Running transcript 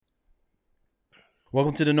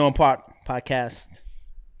Welcome to the No Part Podcast.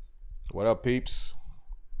 What up, peeps?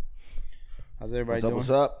 How's everybody doing? What's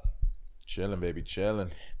up? Chilling, baby,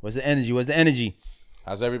 chilling. What's the energy?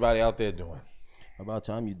 How's everybody out there doing? About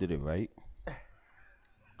time you did it right.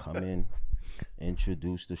 Come in,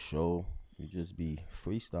 introduce the show. You just be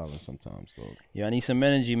freestyling sometimes, dog. Yo, I need some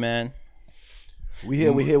energy, man. We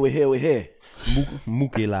here.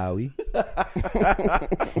 Mukelawi.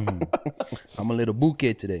 I'm a little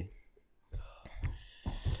bouquet today.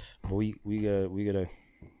 But we gotta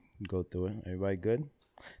go through it. Everybody good? Look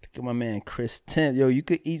at my man Chris Tim. Yo, you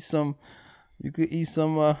could eat some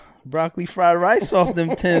broccoli fried rice off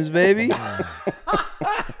them Tims, baby.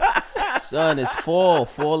 Son, it's fall.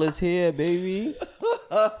 Fall is here, baby.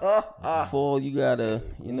 Fall, you gotta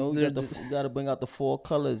bring out the fall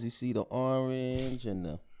colors. You see the orange and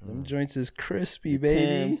the Them joints is crispy, the baby.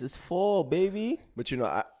 Tims. It's fall, baby. But you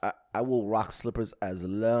know, I will rock slippers as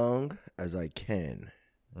long as I can.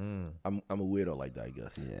 I'm a weirdo like that, I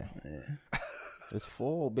guess. Yeah. It's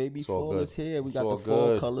fall, baby. It's all Fall good. is here. We It's got all the fall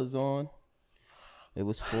good. colors on. It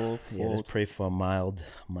was fall. Yeah, let's pray for a mild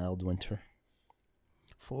winter.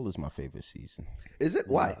 Fall is my favorite season. Is it?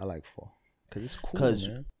 Why? I like fall because it's cool, 'Cause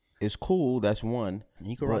man. It's cool. That's one. And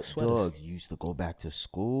you can rock But sweaters. dog, you used to go back to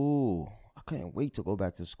school. I couldn't wait to go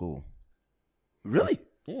back to school. Really?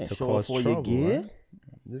 Yeah, To show cause off all your trouble, gear. right?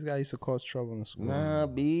 This guy used to cause trouble in the school. Nah,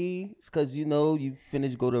 B. It's because, you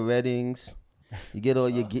finish, go to Reddings. You get all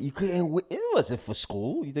your gear. You couldn't wait. It wasn't for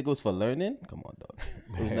school. You think it was for learning? Come on, dog.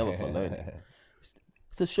 It was never for learning.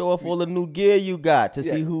 It's to show off all the new gear you got. To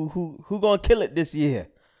see who gonna kill it this year.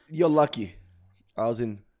 You're lucky. I was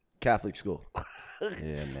in Catholic school.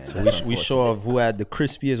 Yeah, man. So we show off who had the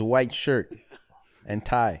crispiest white shirt and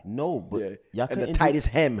tie. No, but Yeah. y'all And couldn't the tightest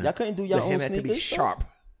hem. Y'all couldn't do your The own hem had to be sneakers, though? sharp.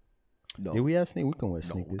 No. Did we have sneakers? We can wear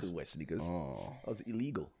No, we sneakers. couldn't wear sneakers. Oh. That was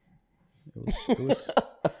illegal.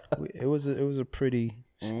 It was a pretty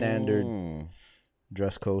standard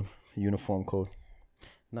dress code, uniform code.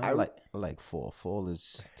 No, I like fall. Fall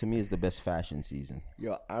is, to me, is the best fashion season.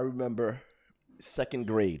 Yo, I remember second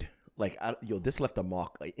grade. Like, this left a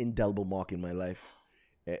mark, an indelible mark in my life.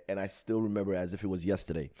 And I still remember it as if it was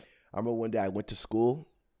yesterday. I remember one day I went to school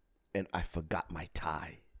and I forgot my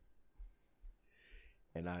tie.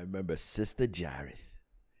 And I remember Sister Jareth.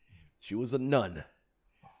 She was a nun.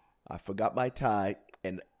 I forgot my tie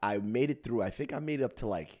and I made it through. I think I made it up to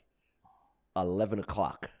like 11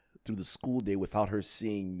 o'clock through the school day without her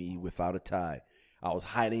seeing me without a tie. I was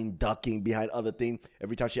hiding, ducking behind other things.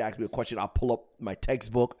 Every time she asked me a question, I'll pull up my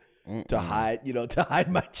textbook to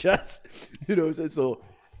hide my chest. So,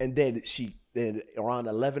 and then around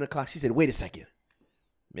 11 o'clock, she said, "Wait a second,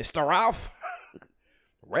 Mr. Ralph,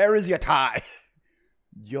 where is your tie?"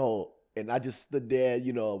 Yo, and I just stood there,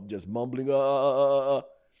 just mumbling,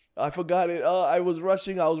 I forgot it. I was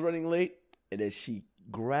rushing. I was running late. And then she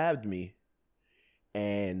grabbed me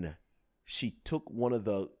and she took one of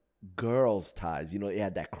the girls' ties. It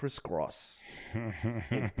had that crisscross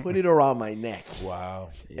and put it around my neck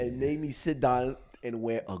Wow. and made me sit down and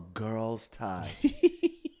wear a girl's tie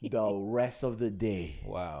the rest of the day.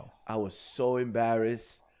 Wow. I was so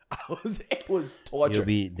embarrassed. It was torture.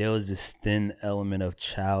 There was this thin element of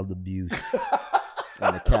child abuse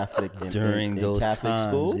And the Catholic during in those Catholic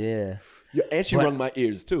times. school. Yeah. Yeah, and she But- wrung my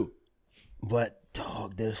ears too. But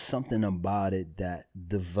dog, there's something about it that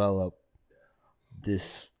developed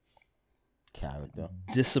this Character.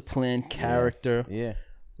 disciplined character, Yeah.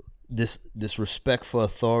 this respect for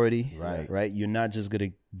authority. Right. Right. You're not just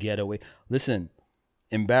gonna get away. Listen,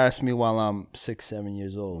 embarrass me while I'm 6, 7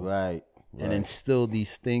 years old, Right. and instill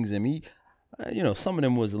these things in me. Some of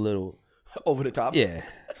them was a little, Over the top. yeah.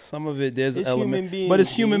 Some of it there's It's an element, human beings, but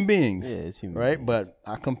it's human B. beings. Yeah, it's human right? beings. But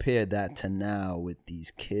I compared that to now with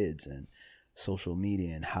these kids and social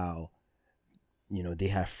media and how, they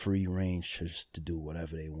have free range just to do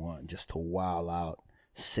whatever they want, just to wild out,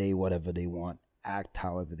 say whatever they want, act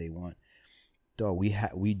however they want. Dog,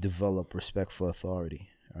 we develop respect for authority.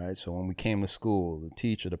 All right. So when we came to school, the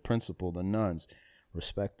teacher, the principal, the nuns,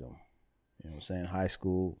 respect them. You know what I'm saying? High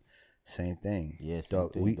school, same thing. Yeah, same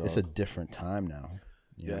dog, thing, it's a dog. different time now.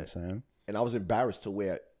 You know what I'm saying? And I was embarrassed to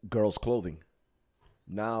wear girls' clothing.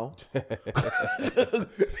 Now,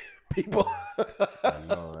 people, I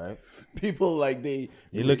know, right? people like They're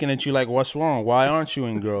looking at you like, what's wrong? Why aren't you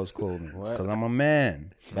in girls' clothing? What? Because I'm a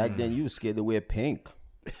man. Back then, you was scared to wear pink.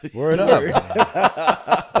 Word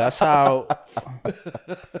up. That's how.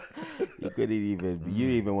 You couldn't even. You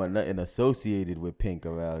even want nothing associated with pink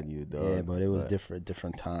around you, dog. Yeah, but it was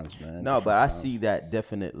different times, man. No, Different but I times. see that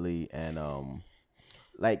definitely, and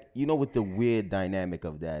like what the weird dynamic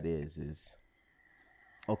of that is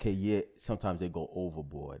okay, yeah, sometimes they go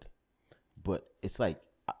overboard, but it's like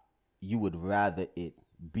you would rather it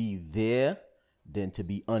be there than to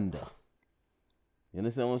be under. You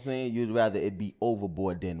understand what I'm saying? You'd rather it be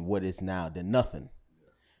overboard than what is now, than nothing.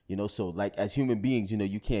 You know, so like as human beings, you know,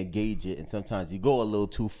 you can't gauge it, and sometimes you go a little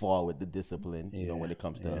too far with the discipline, you know, when it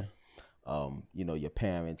comes to, you know, your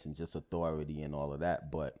parents and just authority and all of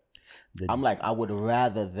that. But I'm like, I would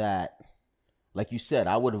rather that, like you said,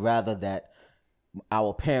 I would rather that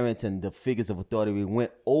our parents and the figures of authority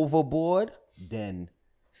went overboard than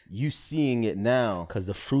you seeing it now. Because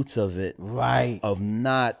the fruits of it, Right. of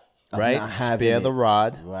not, Of right, not having spare it. the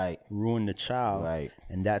rod, Right. ruin the child, Right.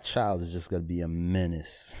 and that child is just gonna be a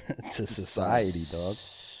menace to society, dog.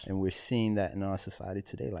 And we're seeing that in our society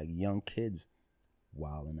today, like young kids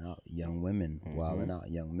wilding out, young women wilding out,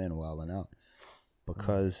 young men wilding out,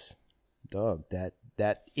 because, dog,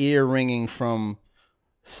 that ear ringing from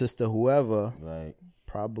sister whoever Right.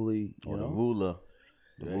 probably, you Or the know, ruler.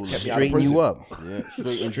 The ruler. kept me out of straighten prison. you up,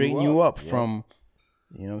 Yeah, straighten you up Yeah. from,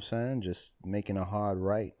 you know what I'm saying, just making a hard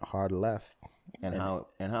right, hard left. and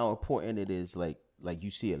how important it is, like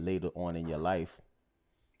you see it later on in your life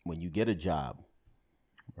when you get a job,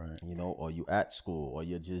 Right. you know, or you at school, or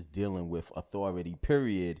you're just dealing with authority,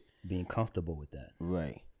 period. Being comfortable with that.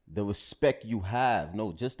 Right. The respect you have,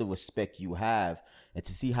 just the respect you have, and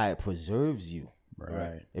to see how it preserves you.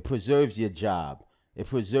 Right. It preserves your job. It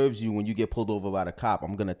preserves you when you get pulled over by the cop.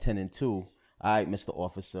 I'm gonna 10 and 2. All right, Mr.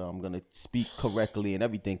 Officer, I'm gonna speak correctly and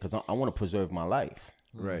everything because I want to preserve my life.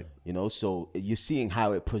 Right. You know, so you're seeing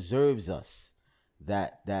how it preserves us.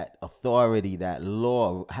 That authority, that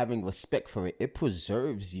law, having respect for it, it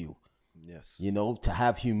preserves you. Yes. You know, to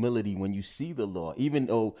have humility when you see the law, even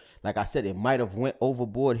though, like I said, it might have went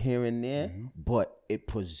overboard here and there, but it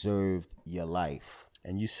preserved your life.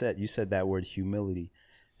 And you said that word humility,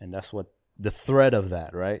 and that's what the thread of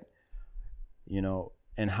that, right? You know,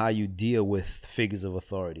 and how you deal with figures of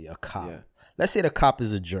authority, a cop. Yeah. Let's say the cop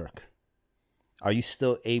is a jerk. Are you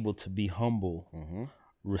still able to be humble,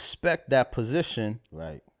 respect that position,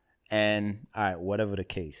 Right. and all right, whatever the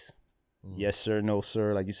case, yes sir, no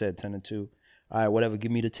sir, like you said, 10 and 2. All right, whatever,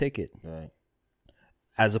 give me the ticket. Right.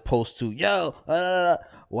 As opposed to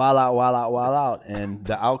wild out, and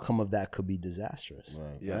the outcome of that could be disastrous.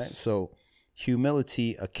 Right. Yes. Right? So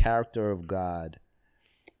humility, a character of God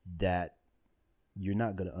that you're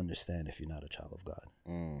not going to understand if you're not a child of God.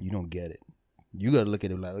 You don't get it. You got to look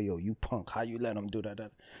at it like, oh, yo, you punk. How you let him do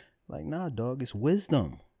that? Like, nah, dog, it's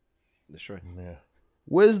wisdom. That's right. Yeah.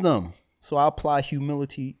 Wisdom. So I apply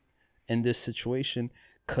humility in this situation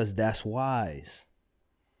because that's wise.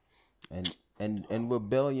 And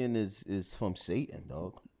rebellion is from Satan,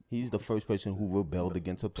 dog. He's the first person who rebelled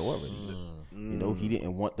against authority. You know, he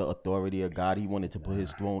didn't want the authority of God. He wanted to put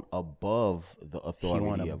his throne above the You authority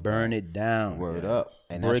want to of burn God. it down. Word up.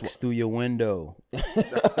 And Bricks through your window. and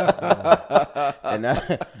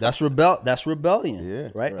that, That's rebellion. Yeah,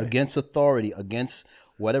 right? Against authority, against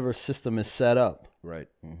whatever system is set up. Right.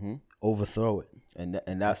 Overthrow it.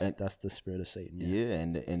 that's the spirit of Satan. yeah,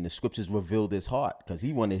 and the scriptures revealed his heart because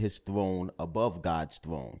he wanted his throne above God's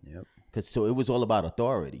throne. Yep. Because so it was all about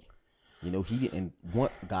authority. You know, he didn't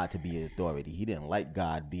want God to be an authority. He didn't like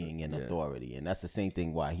God being in authority, and that's the same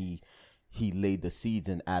thing why he laid the seeds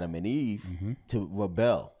in Adam and Eve to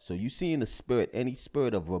rebel. So you see in the spirit, any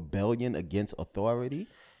spirit of rebellion against authority,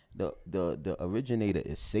 the originator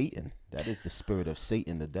is Satan. That is the spirit of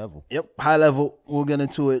Satan, the devil. Yep. High level. We'll get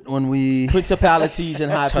into it when we Principalities in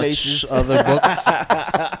high touch places. other books.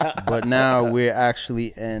 But now we're actually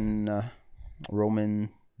in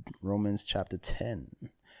Romans chapter 10.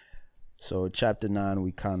 So chapter 9,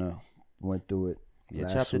 we kind of went through it. Yeah,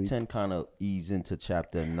 last chapter week. 10 kind of ease into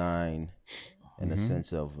chapter 9 in the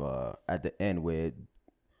sense of at the end where,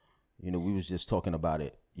 you know, we was just talking about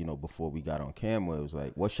it, you know, before we got on camera. It was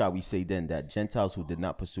like, what shall we say then? That Gentiles who did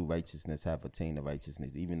not pursue righteousness have attained the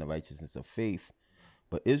righteousness, even the righteousness of faith.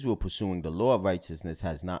 But Israel pursuing the law of righteousness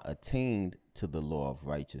has not attained to the law of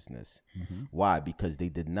righteousness. Why? Because they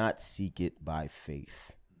did not seek it by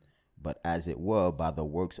faith, but as it were by the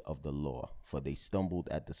works of the law, for they stumbled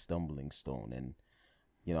at the stumbling stone. And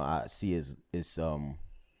you know, I see it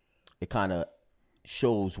kind of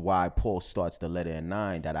shows why Paul starts the letter in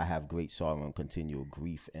 9 that I have great sorrow and continual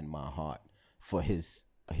grief in my heart for his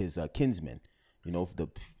kinsmen, you know,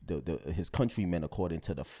 his countrymen according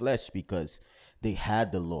to the flesh, because they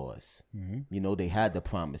had the laws, you know, they had the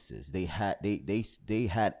promises, they had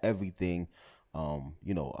everything.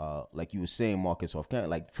 You know, like you were saying, Marcus, off camera,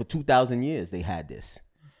 like for 2,000 years they had this.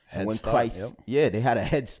 And when Christ, they had a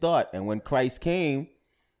head start. And when Christ came,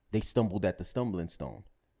 they stumbled at the stumbling stone.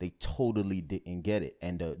 they totally didn't get it.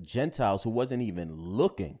 And the Gentiles who wasn't even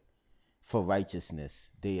looking for righteousness,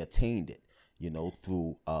 they attained it,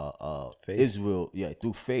 through Faith. Israel,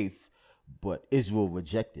 through faith, but Israel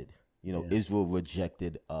rejected. Israel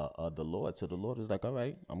rejected the Lord. So the Lord was like, all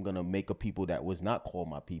right, I'm going to make a people that was not called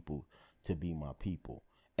my people to be my people.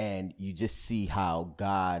 And you just see how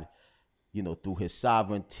God, through his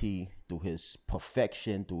sovereignty, through his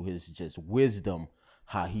perfection, through his just wisdom,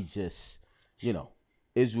 how he just,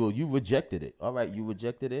 Israel, you rejected it. All right, you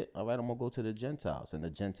rejected it. All right, I'm going to go to the Gentiles. And the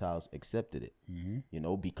Gentiles accepted it,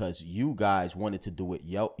 because you guys wanted to do it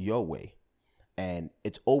your way. And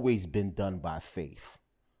it's always been done by faith.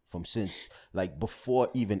 From since, like, before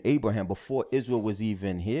even Abraham, before Israel was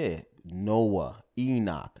even here, Noah,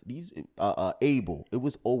 Enoch, these Abel, it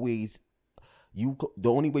was always the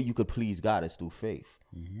only way you could please God is through faith.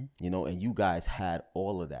 And you guys had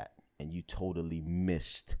all of that, and you totally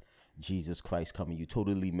missed Jesus Christ coming. You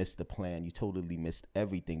totally missed the plan. You totally missed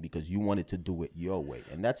everything because you wanted to do it your way.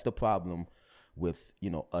 And that's the problem with,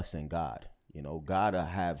 us and God. God will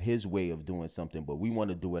have his way of doing something, but we want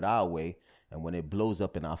to do it our way. And when it blows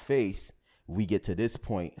up in our face, we get to this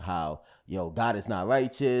point how, God is not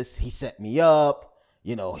righteous. He set me up.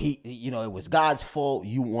 It was God's fault.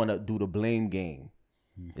 You want to do the blame game.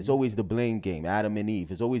 It's always the blame game. Adam and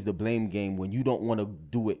Eve. It's always the blame game when you don't want to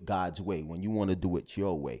do it God's way, when you want to do it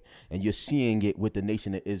your way. And you're seeing it with the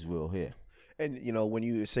nation of Israel here. And, when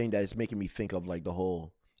you're saying that, it's making me think of like the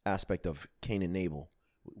whole aspect of Cain and Abel,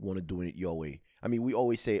 want to do it your way. I mean, we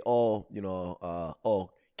always say,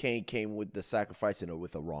 Cain came with the sacrifice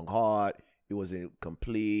with a wrong heart. It wasn't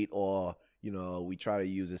complete. Or, we try to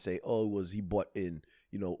use and say, he bought in,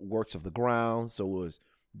 works of the ground. So it was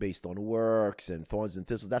based on works and thorns and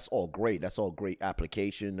thistles. That's all great. That's all great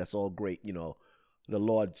application. That's all great, the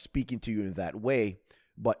Lord speaking to you in that way.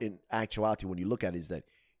 But in actuality, when you look at it, is that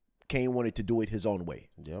Cain wanted to do it his own way.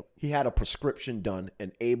 Yep. He had a prescription done,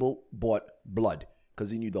 and Abel bought blood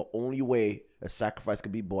because he knew the only way a sacrifice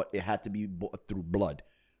could be bought, it had to be bought through blood.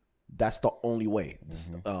 That's the only way.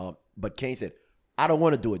 But Cain said, I don't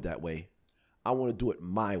want to do it that way. I want to do it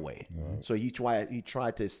my way. Right. So he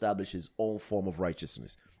tried to establish his own form of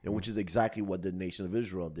righteousness, and which is exactly what the nation of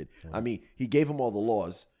Israel did. Right. I mean, he gave them all the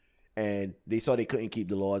laws, and they saw they couldn't keep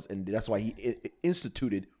the laws, and that's why he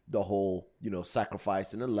instituted the whole,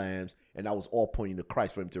 sacrifice and the lambs, and that was all pointing to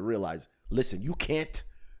Christ for him to realize, listen, you can't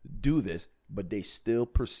do this, but they still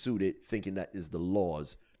pursued it, thinking that is the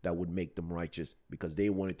laws that would make them righteous because they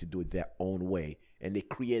wanted to do it their own way, and they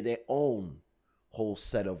created their own whole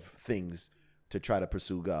set of things to try to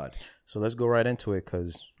pursue God. So let's go right into it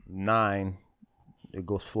because 9,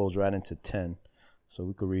 flows right into 10. So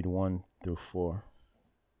we could read 1 through 4.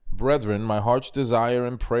 Brethren, my heart's desire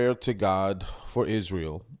and prayer to God for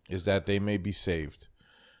Israel is that they may be saved.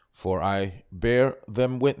 For I bear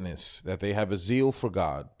them witness that they have a zeal for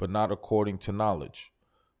God, but not according to knowledge.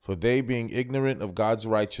 For they, being ignorant of God's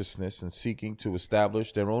righteousness and seeking to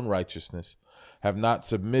establish their own righteousness, have not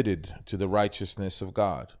submitted to the righteousness of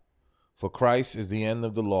God. For Christ is the end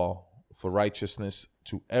of the law for righteousness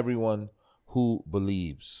to everyone who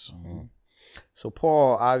believes. Mm-hmm. So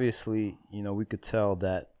Paul, obviously, we could tell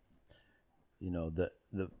that,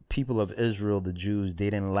 the people of Israel, the Jews, they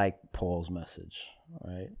didn't like Paul's message,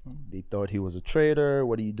 right? They thought he was a traitor.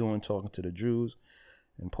 What are you doing talking to the Jews?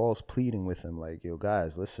 And Paul's pleading with them like, yo,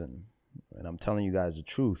 guys, listen, and I'm telling you guys the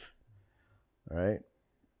truth, right?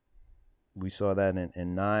 We saw that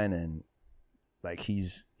in 9, and like he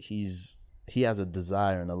has a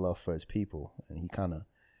desire and a love for his people, and he kind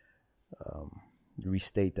of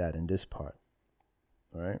restate that in this part,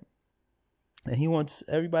 right? And he wants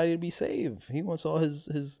everybody to be saved. He wants all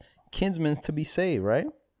his kinsmen to be saved, right?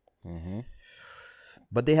 Mm-hmm.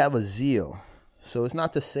 But they have a zeal. So it's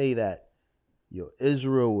not to say that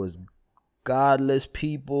Israel was godless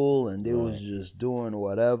people and they was just doing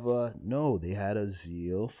whatever. No, they had a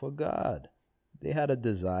zeal for God. They had a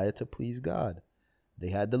desire to please God. They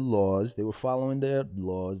had the laws. They were following their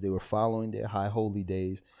laws. They were following their high holy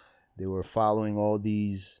days. They were following all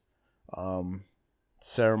these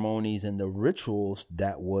ceremonies and the rituals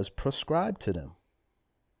that was prescribed to them,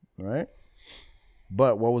 right?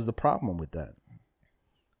 But what was the problem with that?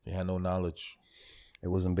 They had no knowledge. It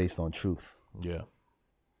wasn't based on truth. Yeah.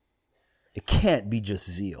 It can't be just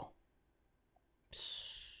zeal.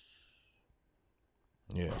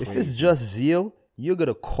 Yeah. If it's just zeal, you're going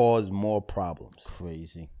to cause more problems.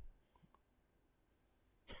 Crazy.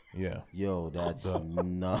 Yeah. Yo, that's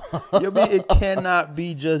no. It cannot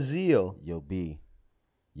be just zeal. Yo, B.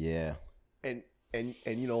 Yeah. And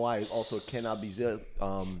you know why it also cannot be zeal?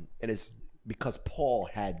 And it's because Paul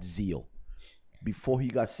had zeal. before he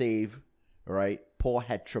got saved, right? Paul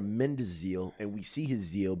had tremendous zeal, and we see his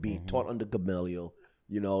zeal being taught under Gamaliel.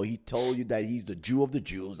 You know, he told you that he's the Jew of the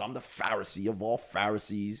Jews. I'm the Pharisee of all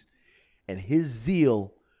Pharisees. And his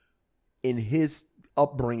zeal in his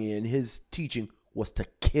upbringing and his teaching was to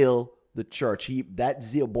kill the church. That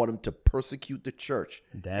zeal brought him to persecute the church,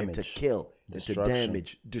 and to kill, and to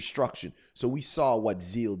damage, destruction. So we saw what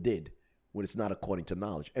zeal did when it's not according to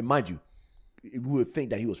knowledge. And mind you, we would think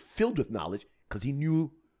that he was filled with knowledge because he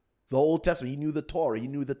knew the Old Testament, he knew the Torah, he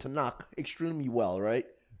knew the Tanakh extremely well, right?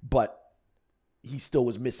 But he still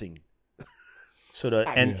was missing. So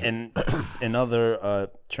and in other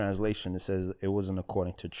translation, it says it wasn't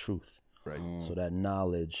according to truth. Right. So that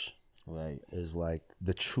knowledge, right, is like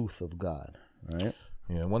the truth of God, right?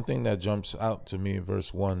 Yeah. One thing that jumps out to me in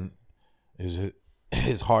verse 1 is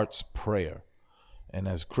his heart's prayer. And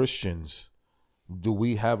as Christians, do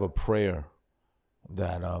we have a prayer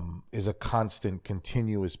that is a constant,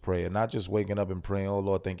 continuous prayer? Not just waking up and praying, oh,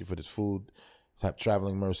 Lord, thank you for this food,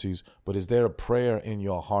 traveling mercies, but is there a prayer in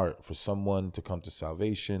your heart for someone to come to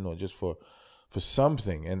salvation, or just for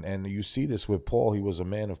something? And you see this with Paul. He was a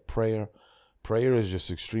man of prayer. Prayer is just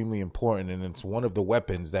extremely important, and it's one of the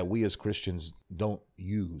weapons that we as Christians don't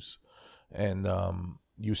use. And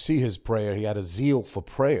you see his prayer. He had a zeal for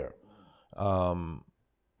prayer. And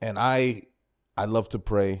I love to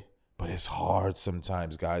pray, but it's hard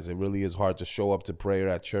sometimes, guys. It really is hard to show up to prayer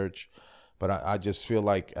at church. But I just feel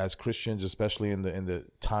like as Christians, especially in the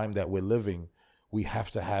time that we're living, we have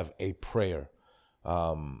to have a prayer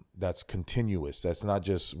that's continuous, that's not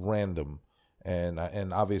just random.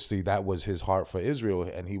 And obviously that was his heart for Israel,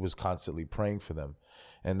 and he was constantly praying for them.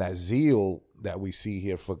 And that zeal that we see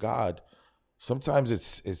here for God, sometimes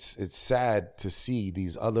it's sad to see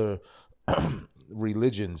these other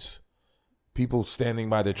religions, people standing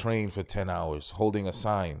by the train for 10 hours, holding a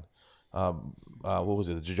sign. What was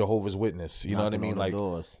it? Jehovah's Witness. You know what I mean? Like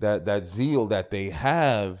that zeal that they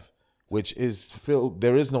have, which is filled.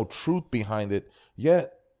 There is no truth behind it.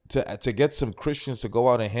 Yet to get some Christians to go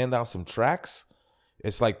out and hand out some tracts,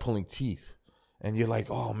 it's like pulling teeth. And you're like,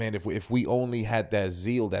 oh man, if we only had that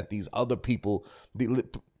zeal that these other people,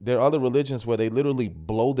 there are other religions where they literally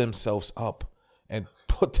blow themselves up and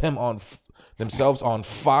put themselves on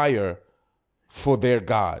fire for their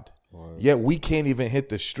God. Right. Yet we can't even hit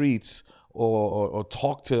the streets or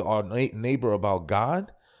talk to our neighbor about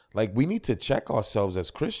God. Like, we need to check ourselves as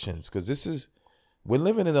Christians, because we're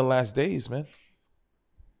living in the last days, man.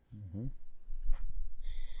 Mm-hmm.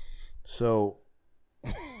 So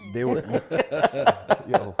they were,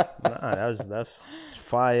 yo, that's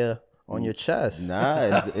fire on your chest.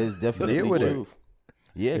 Nah, it's definitely true.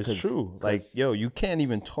 Yeah, it's true. Like, yo, you can't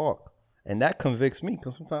even talk, and that convicts me,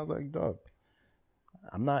 because sometimes, like, dog,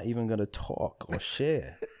 I'm not even gonna talk or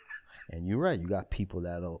share. And you're right. You got people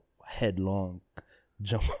that'll headlong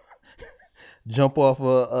jump off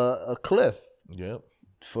a cliff. Yep.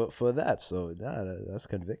 For that. So that's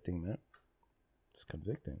convicting, man. It's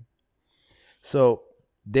convicting. So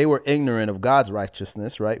they were ignorant of God's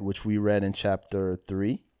righteousness, right? Which we read in chapter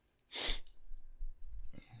 3.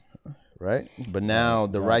 Right? But now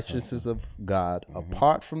the righteousness of God,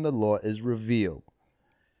 apart from the law, is revealed,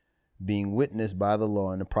 being witnessed by the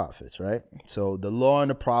law and the prophets, right? So the law and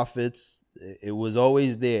the prophets, it was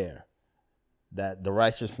always there that the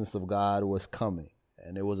righteousness of God was coming,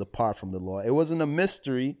 and it was apart from the law. It wasn't a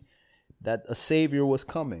mystery that a savior was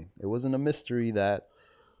coming. It wasn't a mystery that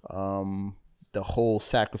the whole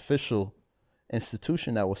sacrificial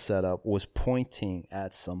institution that was set up was pointing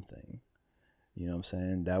at something. You know what I'm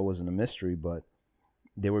saying? That wasn't a mystery, but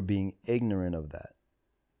they were being ignorant of that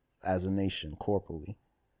as a nation corporally.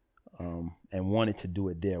 And wanted to do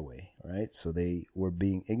it their way, right? So they were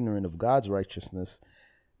being ignorant of God's righteousness,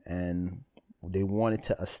 and they wanted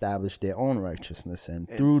to establish their own righteousness. And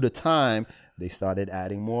through the time, they started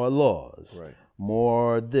adding more laws, right,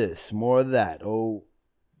 more this, more that. Oh,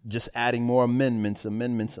 just adding more amendments to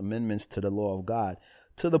the law of God,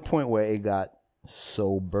 to the point where it got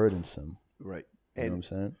so burdensome. Right. You know what I'm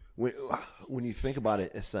saying? When you think about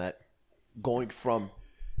it, it's that going from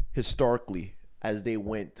historically, as they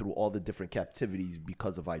went through all the different captivities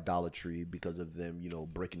because of idolatry, because of them,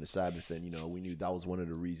 breaking the Sabbath. And, we knew that was one of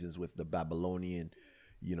the reasons with the Babylonian,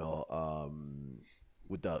 with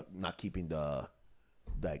the not keeping the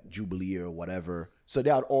Jubilee or whatever. So they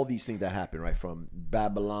had all these things that happened, right? From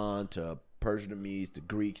Babylon to Persian Medes to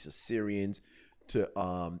Greeks, Assyrians, to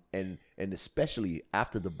and especially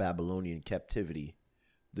after the Babylonian captivity,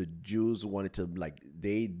 the Jews wanted to,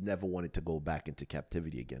 they never wanted to go back into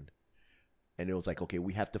captivity again. And it was like, okay,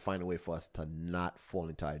 we have to find a way for us to not fall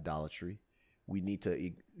into idolatry. we need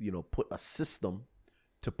to, put a system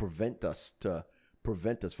to prevent us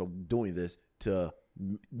from doing this, to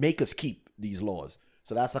make us keep these laws.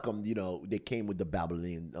 So that's how come, they came with the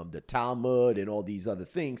Babylonian, the Talmud and all these other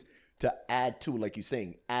things to add to, like you're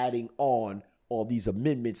saying, adding on all these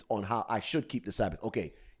amendments on how I should keep the Sabbath.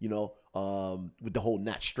 Okay, with the whole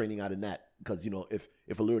gnat, straining out a gnat, because,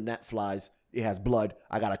 if a little gnat flies, it has blood,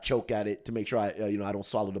 I got to choke at it to make sure I don't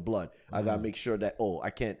swallow the blood. I got to make sure that, I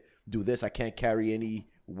can't do this. I can't carry any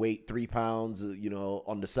weight 3 pounds,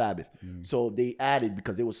 on the Sabbath. So they added,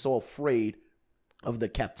 because they were so afraid of the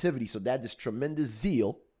captivity. So they had this tremendous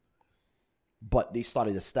zeal, but they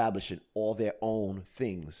started establishing all their own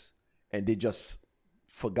things, and they just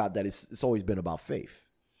forgot that it's always been about faith.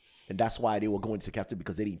 And that's why they were going to captivity,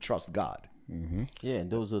 because they didn't trust God. Mm-hmm. Yeah,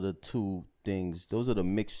 and those are the two things. Those are the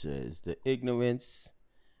mixtures: the ignorance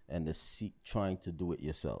and the trying to do it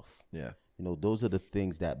yourself. Yeah, those are the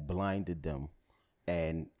things that blinded them,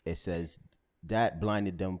 and it says that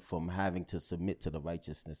blinded them from having to submit to the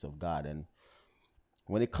righteousness of God. And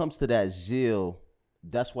when it comes to that zeal,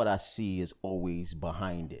 that's what I see is always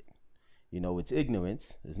behind it. It's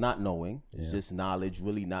ignorance. It's not knowing. It's just knowledge,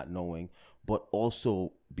 really not knowing. But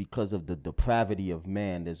also because of the depravity of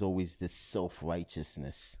man, there's always this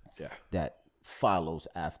self-righteousness that follows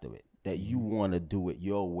after it, that you want to do it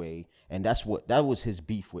your way. And that was his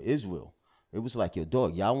beef with Israel. It was like, yo,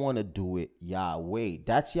 dog, y'all want to do it y'all way.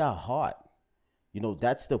 That's your heart.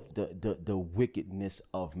 That's the wickedness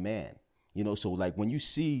of man. So like when you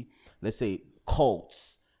see, let's say,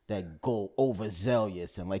 cults that go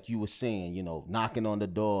overzealous and, like you were saying, knocking on the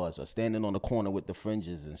doors or standing on the corner with the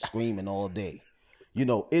fringes and screaming all day,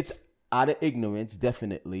 it's out of ignorance,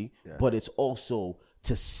 definitely, but it's also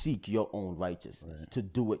to seek your own righteousness, to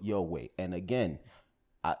do it your way. And again,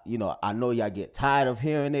 I know y'all get tired of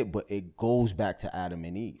hearing it, but it goes back to Adam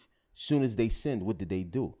and Eve. As soon as they sinned, what did they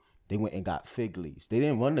do? They went and got fig leaves. They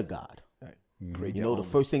didn't run to God. Right. Mm-hmm. The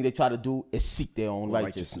first thing they try to do is seek their own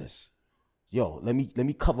righteousness. Yo, let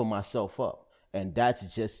me cover myself up. And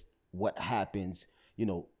that's just what happens,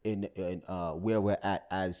 in where we're at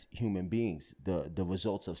as human beings, the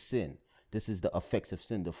results of sin. This is the effects of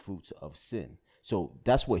sin, the fruits of sin. So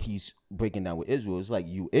that's what he's breaking down with Israel. It's like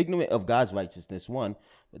you ignorant of God's righteousness, one,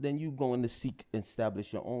 but then you going to seek and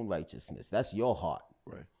establish your own righteousness. That's your heart.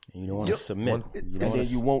 Right. And you don't want to submit. And then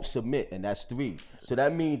you won't submit, and that's 3. So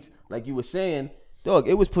that means, like you were saying, dog,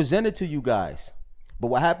 it was presented to you guys. But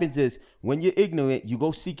what happens is when you're ignorant, you go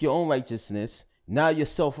seek your own righteousness. Now you're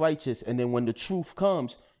self-righteous, and then when the truth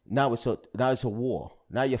comes, now it's a war.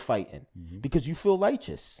 Now you're fighting because you feel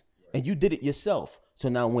righteous and you did it yourself. So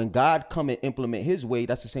now when God come and implement his way,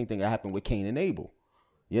 that's the same thing that happened with Cain and Abel.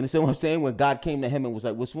 You understand what I'm saying? When God came to him and was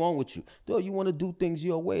like, what's wrong with you? Dog, you want to do things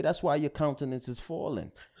your way. That's why your countenance is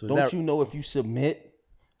falling. So don't you know if you submit?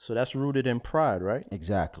 So that's rooted in pride, right?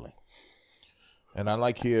 Exactly. And I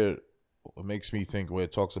like here, it makes me think where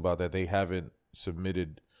it talks about that they haven't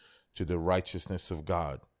submitted to the righteousness of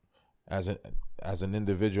God. As an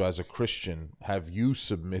individual, as a Christian, have you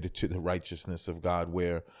submitted to the righteousness of God,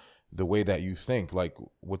 where the way that you think, like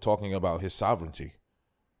we're talking about his sovereignty.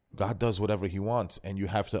 God does whatever he wants, and you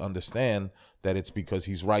have to understand that it's because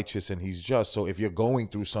he's righteous and he's just. So if you're going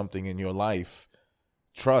through something in your life,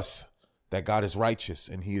 trust that God is righteous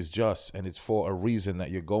and he is just, and it's for a reason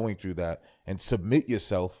that you're going through that, and submit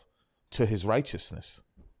yourself to his righteousness.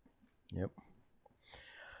 Yep.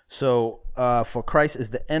 So for Christ is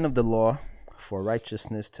the end of the law for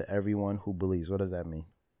righteousness to everyone who believes. What does that mean?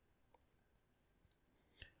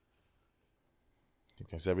 I think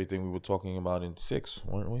that's everything we were talking about in 6,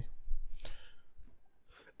 weren't we?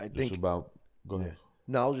 I think about. Go ahead.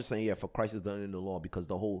 No, I was just saying, for Christ is done in the law, because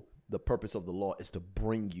the purpose of the law is to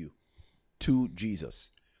bring you to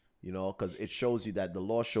Jesus. Because it shows you that the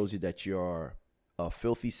law shows you that you're a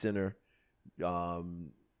filthy sinner.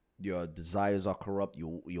 Your desires are corrupt.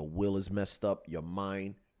 Your will is messed up. Your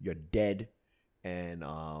mind, you're dead, and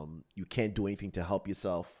you can't do anything to help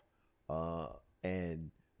yourself. And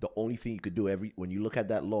the only thing you could do when you look at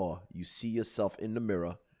that law, you see yourself in the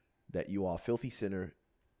mirror that you are a filthy sinner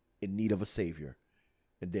in need of a savior.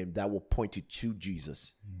 And then that will point you to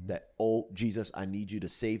Jesus. That, oh, Jesus, I need you to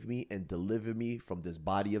save me and deliver me from this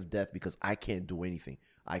body of death, because I can't do anything.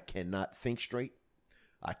 I cannot think straight.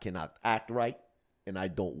 I cannot act right. And I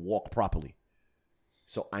don't walk properly.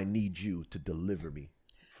 So I need you to deliver me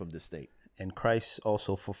from this state. And Christ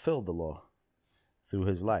also fulfilled the law through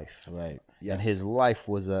his life. Right. Yes. And his life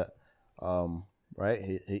was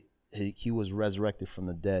right? He was resurrected from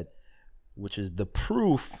the dead, which is the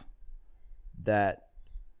proof that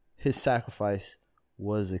his sacrifice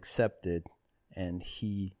was accepted, and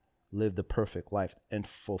he live the perfect life and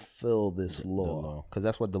fulfill this law, because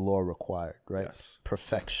that's what the law required, right? Yes.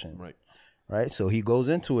 Perfection, Right. right? So he goes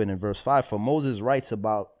into it in verse 5. For Moses writes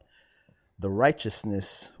about the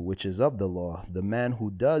righteousness which is of the law. The man who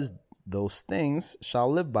does those things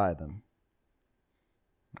shall live by them,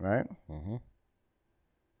 right?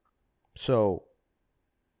 So,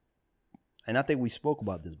 and I think we spoke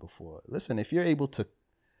about this before. Listen, if you're able to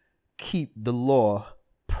keep the law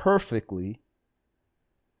perfectly,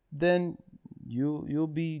 then you'll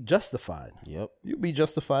be justified. Yep. You'll be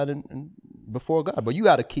justified in before God. But you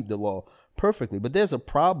got to keep the law perfectly. But there's a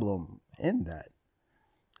problem in that,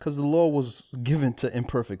 because the law was given to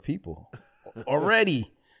imperfect people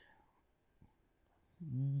already.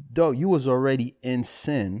 Though you was already in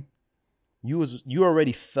sin, you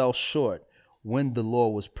already fell short when the law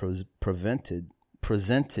was presented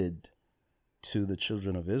to the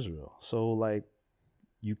children of Israel. So like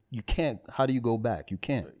you can't. How do you go back? You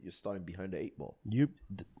can't. You're starting behind the 8 ball.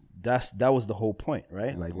 That was the whole point,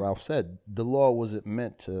 right? Like Ralph said, the law wasn't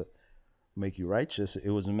meant to make you righteous. It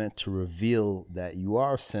was meant to reveal that you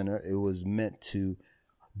are a sinner. It was meant to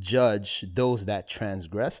judge those that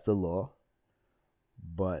transgress the law.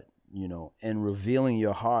 But, in revealing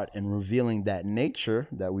your heart and revealing that nature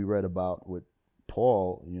that we read about with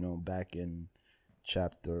Paul, back in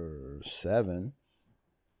chapter 7,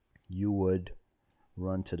 you would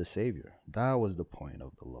run to the Savior. That was the point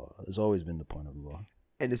of the law. It's always been the point of the law.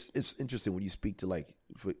 And it's interesting when you speak to like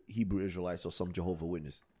for Hebrew Israelites or some Jehovah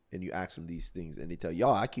Witness, and you ask them these things, and they tell you,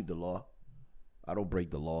 I keep the law. I don't break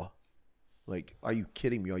the law. Like, are you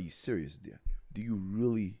kidding me? Are you serious? Do you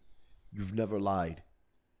really? You've never lied.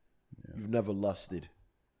 Yeah. You've never lusted.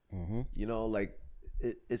 Like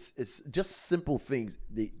it's just simple things.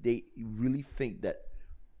 They really think that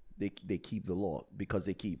they keep the law because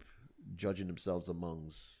they keep judging themselves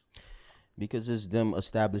amongst. Because it's them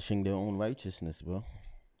establishing their own righteousness, bro.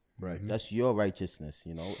 Right. That's your righteousness,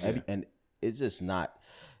 and it's just not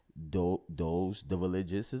those the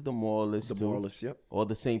religious, is the moralists. The moralists, yep. Or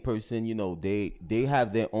the same person, they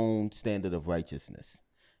have their own standard of righteousness,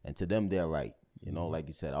 and to them they're right. Like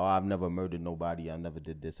you said, I've never murdered nobody, I never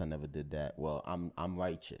did this, I never did that. Well, I'm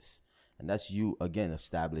righteous, and that's you again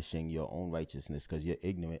establishing your own righteousness because you're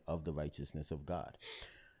ignorant of the righteousness of God.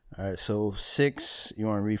 All right, so 6. You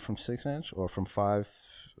want to read from 6 or from 5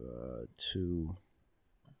 to?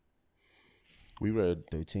 We read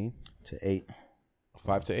 13 to 8.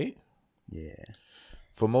 5 to 8. Yeah.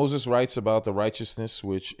 For Moses writes about the righteousness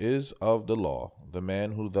which is of the law. The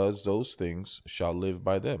man who does those things shall live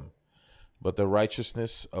by them. But the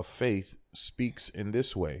righteousness of faith speaks in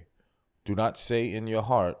this way: do not say in your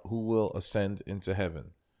heart, who will ascend into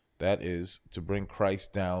heaven? That is, to bring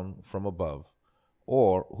Christ down from above.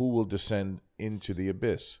 Or who will descend into the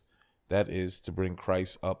abyss? That is, to bring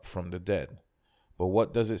Christ up from the dead. But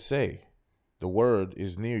what does it say? The word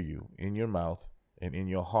is near you, in your mouth and in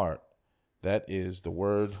your heart. That is the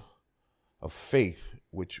word of faith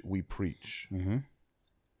which we preach. Mm-hmm.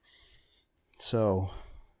 So,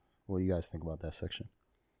 what do you guys think about that section?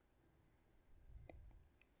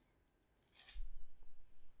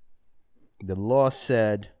 The law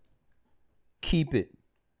said, keep it.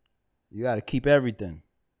 You got to keep everything.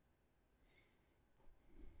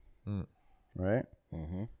 Right?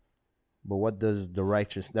 Mm-hmm. But what does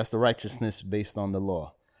that's the righteousness based on the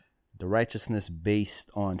law. The righteousness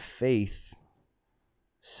based on faith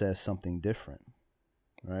says something different.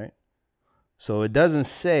 Right? So it doesn't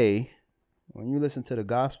say, when you listen to the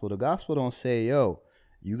gospel don't say, yo,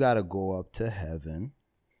 you got to go up to heaven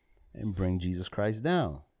and bring Jesus Christ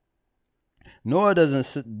down. Nor does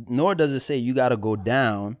it say you got to go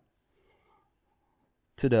down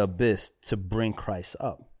to the abyss to bring Christ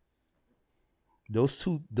up.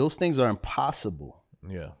 Those things are impossible.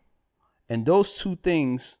 Yeah. And those two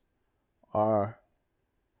things are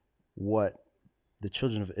what the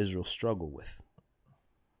children of Israel struggle with.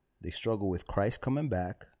 They struggle with Christ coming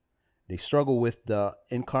back. They struggle with the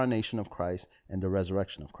incarnation of Christ and the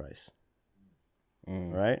resurrection of Christ.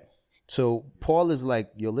 Right? So Paul is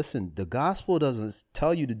like, yo, listen, the gospel doesn't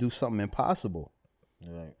tell you to do something impossible.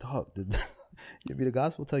 Right. Dog, the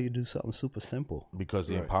gospel tell you to do something super simple. Because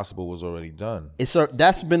the impossible was already done.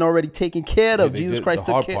 That's been already taken care of. They Jesus did Christ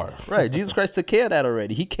the took hard care. part. Right. Jesus Christ took care of that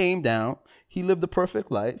already. He came down. He lived the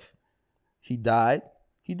perfect life. He died.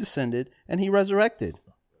 He descended, and he resurrected.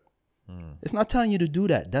 It's not telling you to do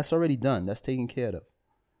that. That's already done. That's taken care of.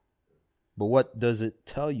 But what does it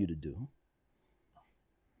tell you to do?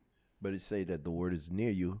 But it say that the word is near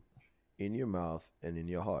you, in your mouth and in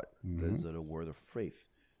your heart. Those are the word of faith.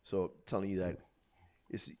 So telling you that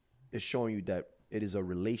it's showing you that It is a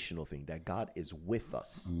relational thing that God is with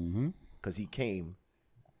us because he came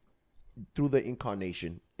through the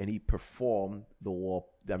incarnation and he performed the law.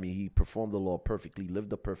 I mean, he performed the law perfectly,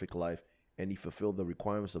 lived a perfect life, and he fulfilled the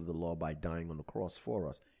requirements of the law by dying on the cross for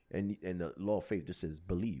us. And the law of faith just says,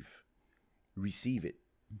 believe, receive it.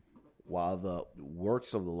 While the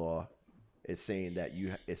works of the law is saying that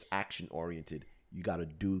it's action oriented. You got to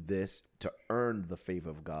do this to earn the favor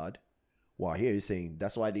of God. While here he's saying,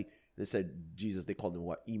 that's why they said Jesus, they called him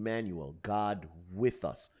what? Emmanuel, God with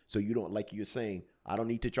us. So you don't, like you're saying, I don't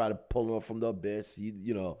need to try to pull him from the abyss,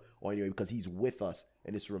 or anyway, because he's with us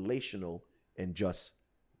and it's relational and just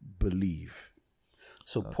believe.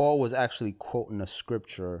 So Paul was actually quoting a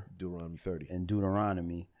scripture Deuteronomy 30. in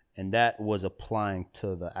Deuteronomy, and that was applying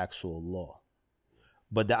to the actual law.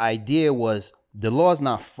 But the idea was the law is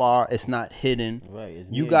not far, it's not hidden. Right,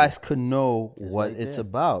 it's You near guys could know It's what right it's there.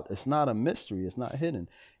 about. It's not a mystery, it's not hidden.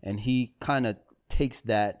 And he kind of takes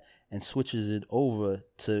that and switches it over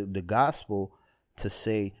to the gospel to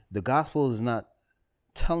say the gospel is not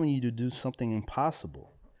telling you to do something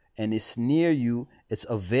impossible. And it's near you, it's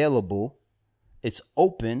available, it's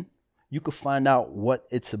open. You could find out what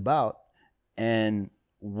it's about and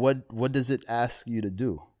what does it ask you to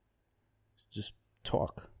do? Just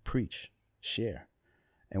talk, preach, share.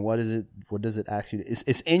 And what does it ask you to?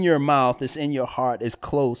 It's in your mouth, it's in your heart, it's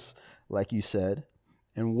close, like you said.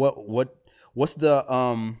 And what's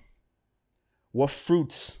the what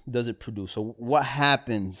fruits does it produce? So what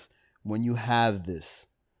happens when you have this?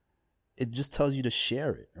 It just tells you to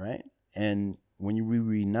share it, right? And when you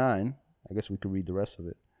reread 9, I guess we could read the rest of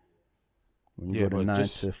it. When you Yeah, go to but 9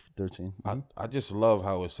 just- to 13. I just love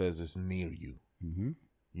how it says it's near you. Mm-hmm.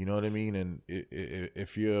 You know what I mean? And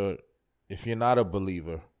if you're not a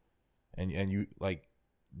believer, and you like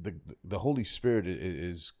the Holy Spirit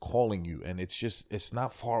is calling you, and it's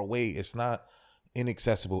not far away. It's not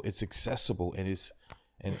inaccessible. It's accessible, and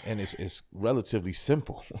it's relatively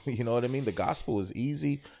simple. You know what I mean? The gospel is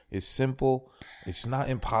easy. It's simple. It's not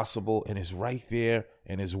impossible, and it's right there,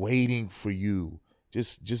 and it's waiting for you.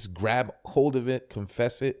 Just grab hold of it,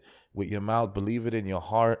 confess it with your mouth, believe it in your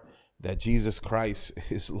heart that Jesus Christ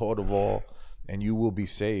is Lord of all, and you will be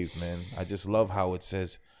saved, man. I just love how it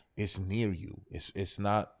says it's near you. It's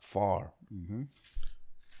not far. Mm-hmm.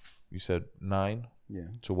 You said 9? Yeah,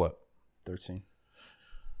 To what? 13.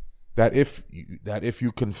 That if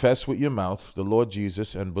you confess with your mouth the Lord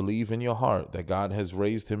Jesus and believe in your heart that God has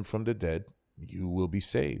raised him from the dead, you will be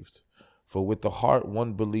saved. For with the heart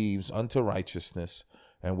one believes unto righteousness,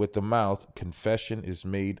 and with the mouth confession is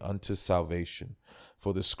made unto salvation.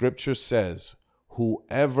 For the scripture says,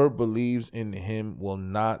 whoever believes in him will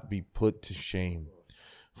not be put to shame.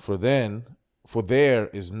 For there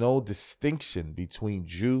is no distinction between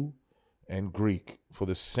Jew and Greek, for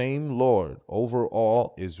the same Lord over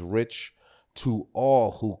all is rich to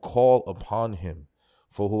all who call upon him.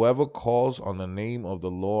 For whoever calls on the name of the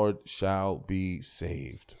Lord shall be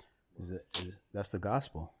saved. That's the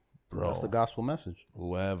gospel. Bro. That's the gospel message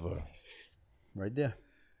Whoever right there.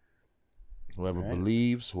 Right. Right.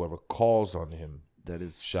 believes, whoever calls on him That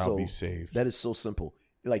is shall be saved. That is so simple.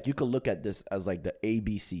 Like you could look at this as like the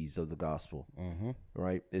ABCs of the gospel,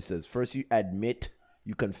 right? It says first you admit,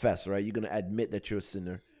 you confess, right? You're gonna admit that you're a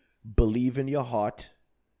sinner, believe in your heart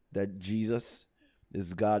that Jesus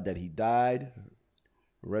is God, that He died,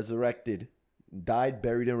 resurrected, died,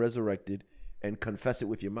 buried, and resurrected, and confess it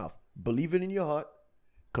with your mouth. Believe it in your heart,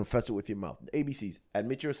 confess it with your mouth. The ABCs: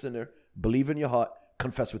 admit you're a sinner, believe in your heart,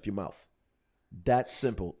 confess with your mouth. That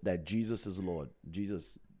simple, that Jesus is Lord.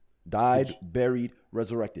 Jesus died, buried,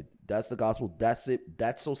 resurrected. That's the gospel. That's it.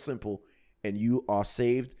 That's so simple. And you are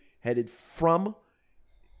saved, headed from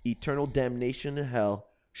eternal damnation in hell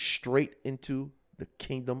straight into the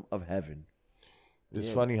kingdom of heaven. It's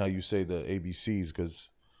funny how you say the ABCs because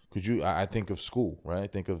I think of school, right?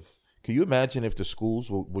 Can you imagine if the schools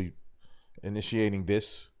were initiating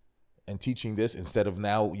this and teaching this instead of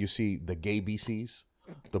now you see the gay BCs?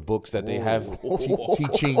 The books that they have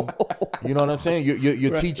teaching, you know what I'm saying?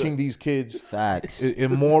 You're teaching these kids Facts.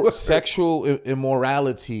 sexual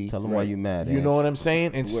immorality. Tell them why you mad. You know what I'm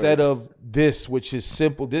saying? Instead of this, which is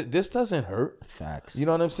simple. This doesn't hurt. Facts. You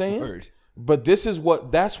know what I'm saying? Word. But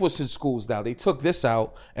that's what's in schools now. They took this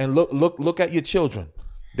out and look at your children.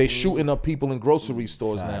 They shooting up people in grocery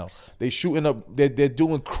stores Facts. now. They shooting up. They're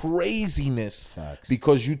doing craziness Facts.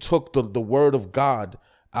 because you took the word of God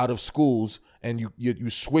out of schools and you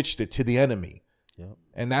switched it to the enemy. Yep.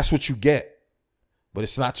 And that's what you get. But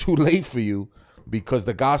it's not too late for you because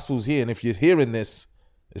the gospel's here. And if you're hearing this,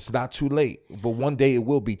 it's not too late. But one day it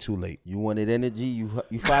will be too late. You wanted energy, you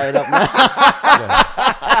fired up now.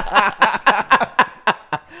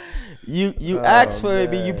 You asked for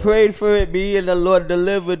it, B. You prayed for it, B, and the Lord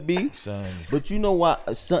delivered, B. Son. But you know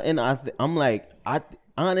what? Something I'm like,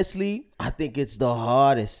 honestly, I think it's the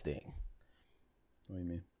hardest thing. What do you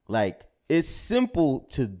mean? Like, it's simple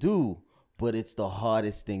to do, but it's the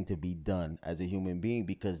hardest thing to be done as a human being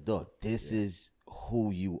because, dog, this is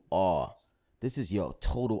who you are. This is your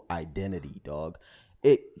total identity, dog.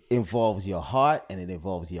 It involves your heart and it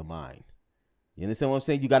involves your mind. You understand what I'm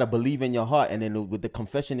saying? You got to believe in your heart. And then with the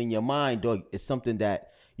confession in your mind, dog, it's something that,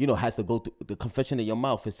 has to go through. The confession in your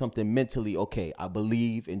mouth is something mentally, okay, I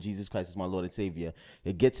believe in Jesus Christ as my Lord and Savior.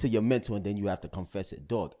 It gets to your mental and then you have to confess it.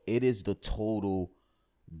 Dog, it is the total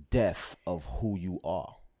depth of who you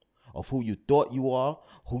are, of who you thought you are,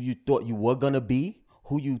 who you thought you were going to be,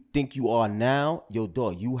 who you think you are now. Yo,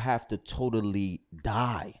 dog, you have to totally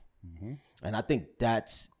die. Mm-hmm. And I think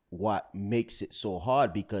that's what makes it so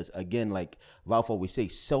hard because, again, like Ralph always say,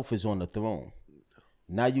 self is on the throne.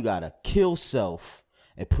 Now you got to kill self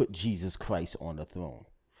and put Jesus Christ on the throne.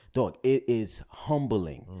 Dog, it is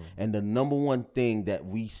humbling. And the number one thing that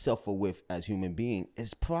we suffer with as human beings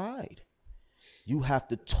is pride. You have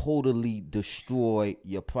to totally destroy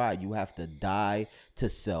your pride. You have to die to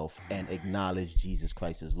self and acknowledge Jesus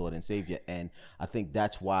Christ as Lord and Savior. And I think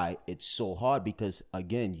that's why it's so hard because,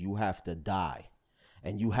 again, you have to die.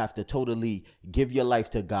 And you have to totally give your life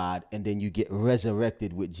to God and then you get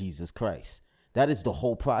resurrected with Jesus Christ. That is the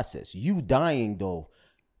whole process. You dying, though,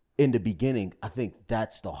 in the beginning, I think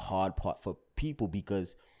that's the hard part for people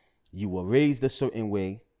because you were raised a certain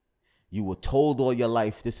way. You were told all your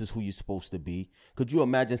life, this is who you're supposed to be. Could you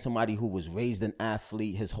imagine somebody who was raised an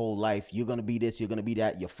athlete his whole life? You're going to be this, you're going to be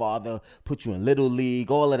that. Your father put you in little league,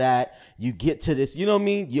 all of that. You get to this, you know what I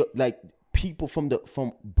mean? You're like people from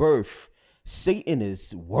birth, Satan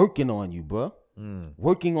is working on you, bro.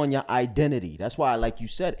 Working on your identity. That's why, like you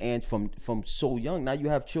said, and from so young, now you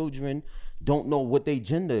have children, don't know what their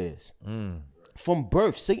gender is. From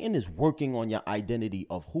birth, Satan is working on your identity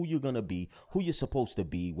of who you're going to be, who you're supposed to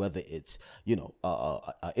be, whether it's, an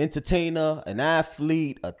entertainer, an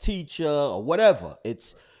athlete, a teacher, or whatever.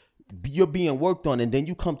 You're being worked on. And then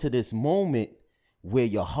you come to this moment where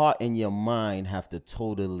your heart and your mind have to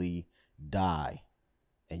totally die.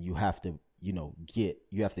 And you have to,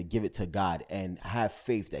 you have to give it to God and have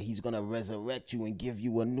faith that he's going to resurrect you and give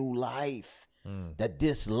you a new life. That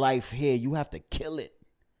this life here, you have to kill it.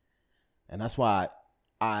 And that's why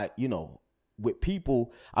with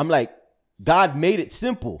people, I'm like, God made it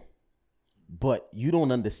simple, but you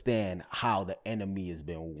don't understand how the enemy has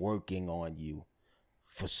been working on you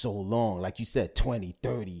for so long. Like you said, 20,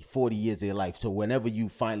 30, 40 years of your life. So whenever you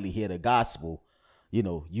finally hear the gospel,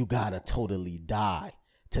 you gotta totally die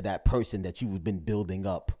to that person that you've been building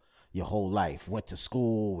up your whole life. Went to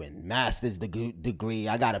school and master's degree.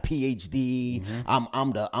 I got a PhD.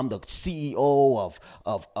 I'm the CEO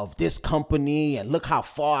of this company, and look how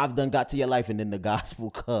far I've done got to your life. And then the gospel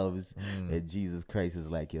comes, and Jesus Christ is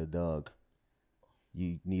like, your dog,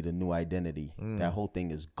 you need a new identity. That whole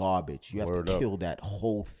thing is garbage. You have to kill that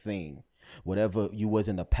whole thing. Whatever you was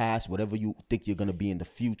in the past, whatever you think you're gonna be in the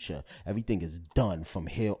future, everything is done from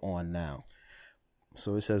here on now.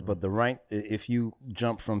 So it says, but if you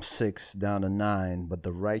jump from 6 down to 9, but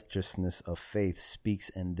the righteousness of faith speaks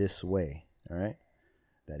in this way, all right?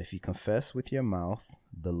 That if you confess with your mouth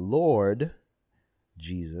the Lord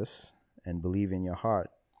Jesus and believe in your heart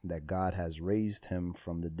that God has raised him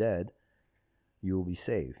from the dead, you will be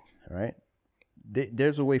saved, all right?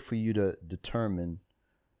 There's a way for you to determine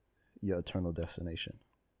your eternal destination.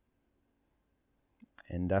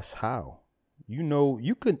 And that's how.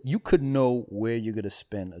 You could know where you're going to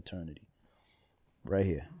spend eternity right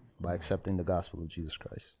here by accepting the gospel of Jesus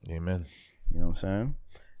Christ. Amen. You know what I'm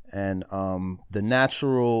saying? And the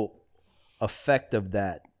natural effect of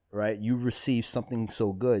that, right? You receive something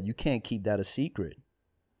so good. You can't keep that a secret.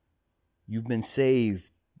 You've been saved.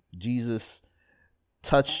 Jesus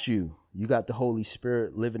touched you. You got the Holy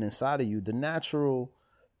Spirit living inside of you. The natural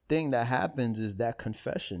thing that happens is that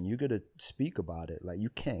confession. You're going to speak about it. Like, you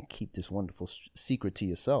can't keep this wonderful secret to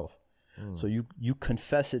yourself. So you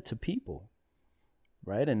confess it to people,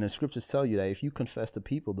 right? And the scriptures tell you that if you confess to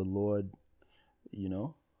people, the Lord,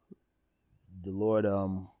 what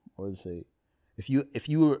does it say? If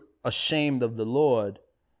you were ashamed of the Lord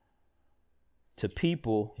to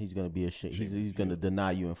people, he's going to be ashamed. He's going to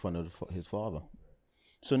deny you in front of his Father.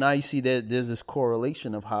 So now you see that there's this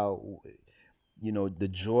correlation of how, the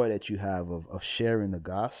joy that you have of sharing the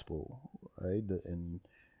gospel, right? And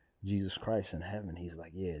Jesus Christ in heaven, he's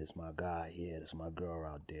like, yeah, this is my guy. Yeah, this is my girl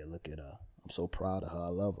out there. Look at her. I'm so proud of her. I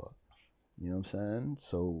love her. You know what I'm saying?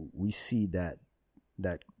 So we see that,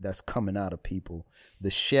 that's coming out of people. The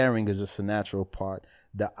sharing is just a natural part.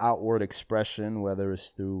 The outward expression, whether it's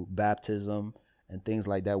through baptism and things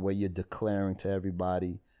like that, where you're declaring to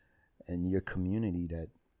everybody in your community that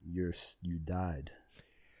you died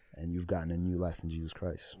and you've gotten a new life in Jesus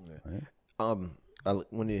Christ. Right?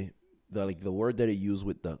 When the word that it used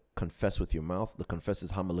with the confess with your mouth, the confess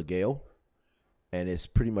is homologeo, and it's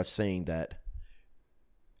pretty much saying that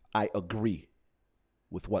I agree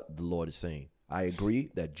with what the Lord is saying. I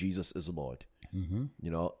agree that Jesus is Lord. Mm-hmm.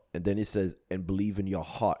 You know, and then it says, and believe in your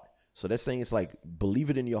heart. So that's saying it's like, believe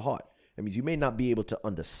it in your heart. That means you may not be able to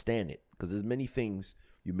understand it, because there's many things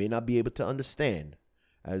you may not be able to understand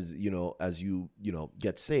as you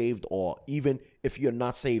get saved, or even if you're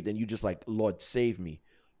not saved and you just like, Lord, save me.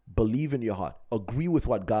 Believe in your heart. Agree with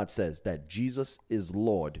what God says, that Jesus is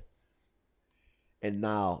Lord. And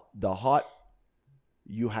now the heart,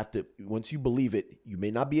 you have to, once you believe it, you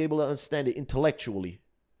may not be able to understand it intellectually,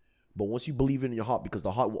 but once you believe it in your heart, because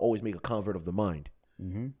the heart will always make a convert of the mind,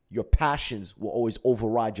 your passions will always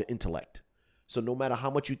override your intellect. So no matter how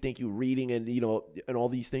much you think you're reading and, and all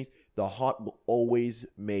these things, the heart will always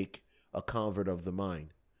make a convert of the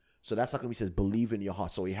mind. So that's how come he says, believe in your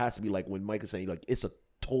heart. So it has to be like when Mike is saying, like, it's a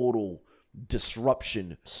total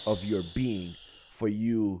disruption of your being for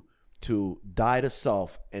you to die to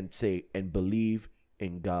self and say, and believe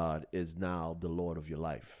in God is now the Lord of your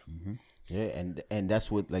life. Mm-hmm. Yeah, and that's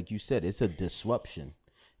what, like you said, it's a disruption.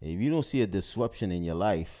 If you don't see a disruption in your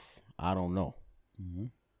life, I don't know. Mm-hmm.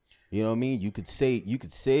 You know what I mean? You could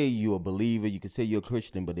say you're a believer, you could say you're a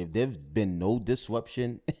Christian, but if there's been no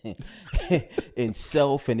disruption in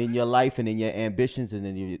self and in your life and in your ambitions and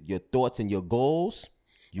in your thoughts and your goals,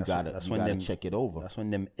 you gotta check it over. That's when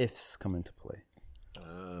them ifs come into play.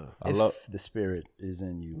 The Spirit is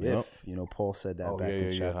in you. Yep. If Paul said that back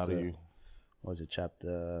in chapter. Was it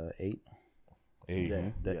chapter 8? 8. Yeah,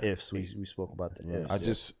 the ifs. We spoke about the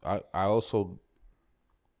ifs. I also,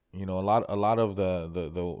 a lot of the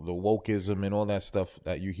wokeism and all that stuff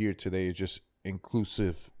that you hear today is just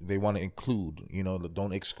inclusive. They want to include,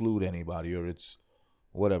 don't exclude anybody, or it's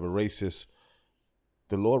whatever, racist.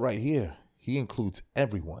 The Lord right here, he includes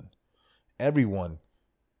everyone. Everyone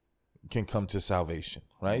can come to salvation,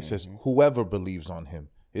 right? It says whoever believes on him.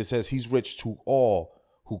 It says he's rich to all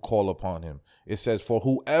who call upon him. It says for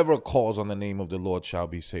whoever calls on the name of the Lord shall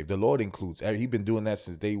be saved. The Lord includes. He's been doing that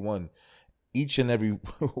since day one. Each and every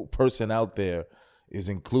person out there is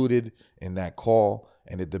included in that call,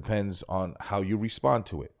 and it depends on how you respond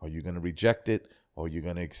to it. Are you going to reject it, or are you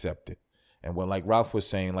going to accept it? And when, like Ralph was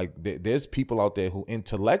saying, like there's people out there who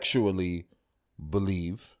intellectually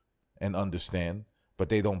believe and understand, but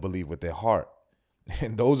they don't believe with their heart.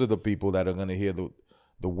 And those are the people that are going to hear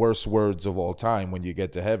the worst words of all time when you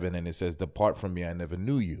get to heaven, and it says, depart from me, I never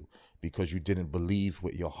knew you, because you didn't believe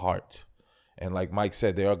with your heart. And like Mike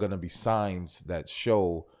said, there are going to be signs that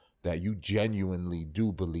show that you genuinely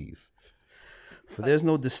do believe. For there's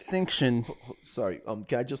no distinction. Sorry,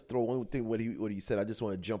 can I just throw one thing? What he said, I just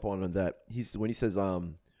want to jump on that. When he says,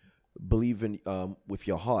 believe in with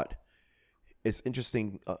your heart. It's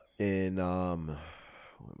interesting in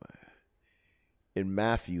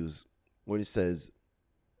Matthew's when it says,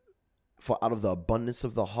 for out of the abundance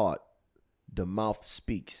of the heart, the mouth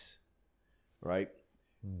speaks, right?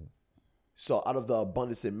 So out of the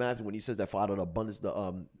abundance in Matthew, when he says that for out of the abundance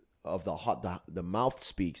of the heart, the mouth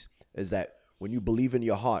speaks, is that when you believe in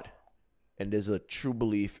your heart and there's a true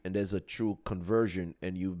belief and there's a true conversion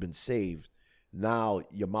and you've been saved, now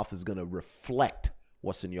your mouth is going to reflect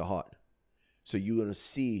what's in your heart. So you're going to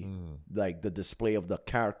see like the display of the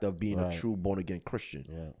character of being a true born again Christian.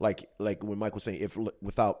 Yeah. Like when Mike was saying,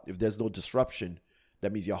 if there's no disruption,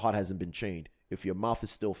 that means your heart hasn't been chained. If your mouth is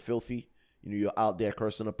still filthy, you're out there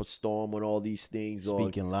cursing up a storm and all these things,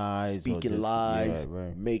 speaking lies,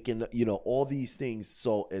 making, all these things.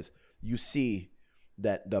 So as you see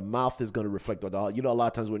that the mouth is going to reflect on the heart. A lot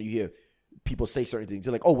of times when you hear people say certain things,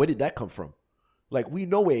 you're like, oh, where did that come from? Like, we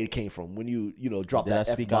know where it came from when you drop that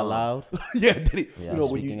F-bomb. Speak out loud? Yeah,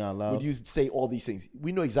 speaking out loud. When you say all these things,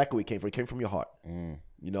 we know exactly where it came from. It came from your heart. And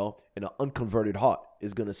an unconverted heart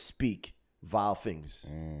is going to speak vile things.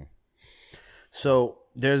 So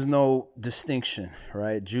there's no distinction,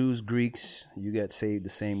 right? Jews, Greeks, you get saved the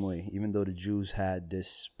same way. Even though the Jews had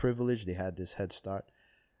this privilege, they had this head start,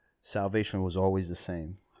 salvation was always the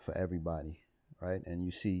same for everybody, right? And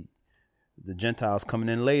you see the Gentiles coming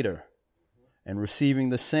in later and receiving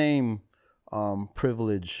the same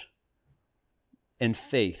privilege in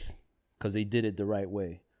faith because they did it the right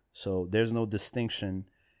way. So there's no distinction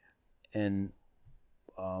in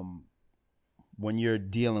when you're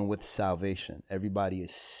dealing with salvation. Everybody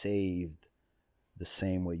is saved the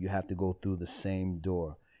same way. You have to go through the same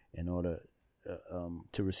door in order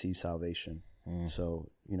to receive salvation. So,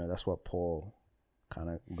 that's what Paul kind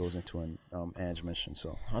of goes into in Ange mentioned.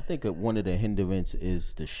 So I think one of the hindrance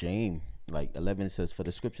is the shame. Like 11 says, for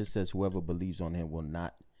the scripture says, whoever believes on him will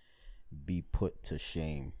not be put to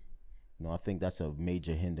shame. I think that's a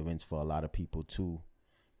major hindrance for a lot of people to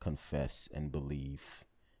confess and believe.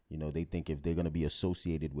 They think if they're going to be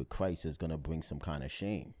associated with Christ, it's going to bring some kind of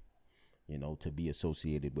shame, to be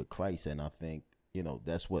associated with Christ. And I think,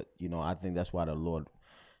 that's what, I think that's why the Lord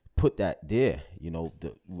put that there,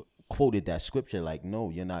 quoted that scripture, like,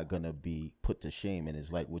 no, you're not going to be put to shame. And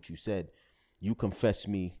it's like what you said, you confess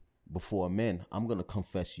me before men, I'm going to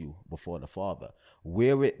confess you before the Father.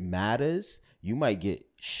 Where it matters, you might get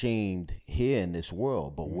shamed here in this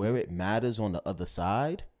world, but where it matters on the other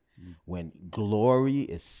side, when glory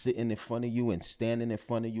is sitting in front of you and standing in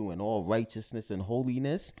front of you in all righteousness and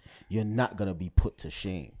holiness, you're not going to be put to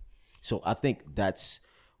shame. So I think that's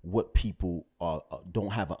what people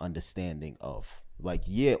don't have an understanding of. Like,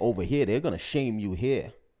 yeah, over here, they're going to shame you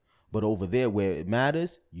here. But over there where it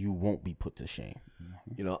matters, you won't be put to shame.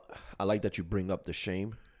 I like that you bring up the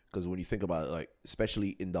shame, because when you think about it, like, especially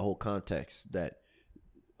in the whole context that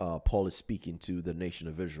Paul is speaking to the nation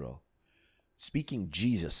of Israel, speaking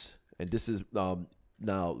Jesus, and this is now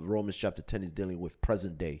Romans chapter 10 is dealing with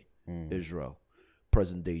present day Israel,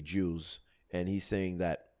 present day Jews, and he's saying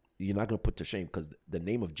that you're not going to put to shame because the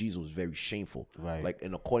name of Jesus was very shameful. Right. Like,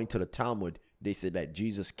 and according to the Talmud, they said that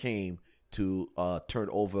Jesus came to turn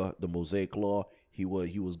over the Mosaic law. He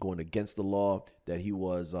was going against the law, that he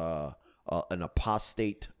was an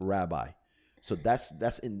apostate rabbi. So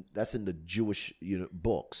that's in the Jewish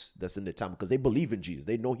books. That's in the time, because they believe in Jesus.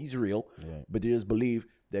 They know he's real, right, but they just believe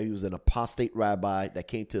that he was an apostate rabbi that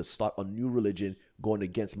came to start a new religion going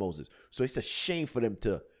against Moses. So it's a shame for them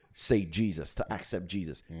to say Jesus, to accept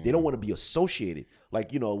Jesus. They don't want to be associated.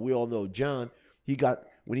 Like, we all know John,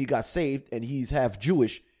 when he got saved and he's half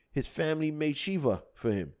Jewish, his family made Shiva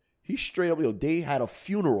for him. He straight up, they had a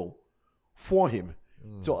funeral for him.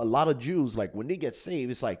 So a lot of Jews, like, when they get saved,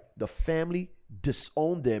 it's like the family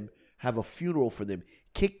disowned them, have a funeral for them,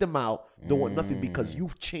 kick them out, don't want nothing, because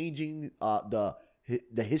you've changing the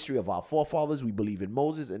history of our forefathers. We believe in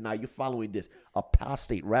Moses, and now you're following this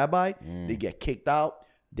apostate rabbi. They get kicked out.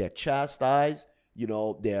 They're chastised.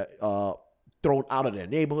 They're thrown out of their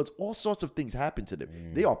neighborhoods. All sorts of things happen to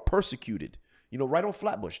them. They are persecuted. Right on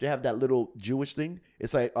Flatbush, they have that little Jewish thing.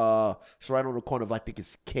 It's like it's right on the corner of, I think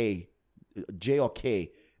it's J or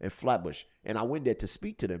K and Flatbush. And I went there to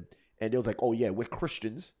speak to them, and they was like, "Oh yeah, we're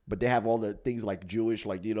Christians, but they have all the things like Jewish,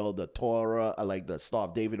 like the Torah, like the Star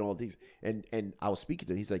of David, all these." And I was speaking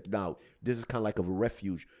to him. He's like, "No, this is kind of like a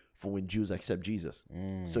refuge for when Jews accept Jesus."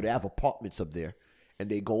 So they have apartments up there, and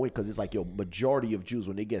they go in because it's like, majority of Jews,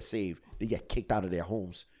 when they get saved, they get kicked out of their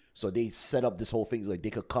homes. So they set up this whole thing so like they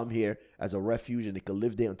could come here as a refuge, and they could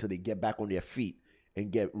live there until they get back on their feet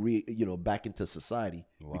and get back into society.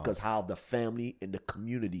 Wow. Because how the family and the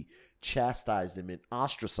community chastised them and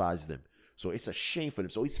ostracized them. So it's a shame for them.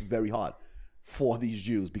 So it's very hard for these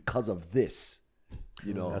Jews because of this.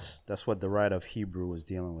 That's what the writer of Hebrew was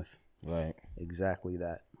dealing with. Right. Exactly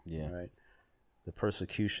that. Yeah. Right. The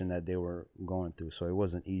persecution that they were going through. So it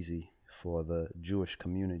wasn't easy for the Jewish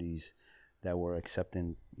communities that were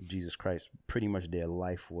accepting Jesus Christ. Pretty much their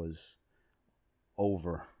life was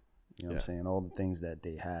over. What I'm saying? All the things that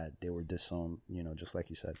they had, they were disowned, just like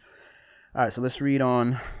you said. All right, so let's read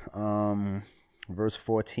on verse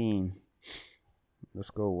 14. Let's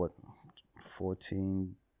go,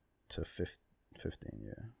 14 to 15,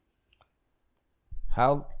 yeah.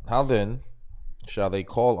 How then shall they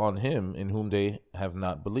call on him in whom they have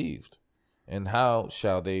not believed? And how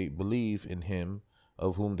shall they believe in him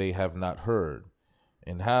of whom they have not heard?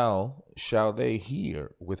 And how shall they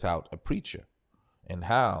hear without a preacher? And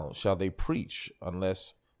how shall they preach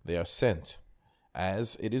unless they are sent?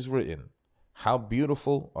 As it is written, how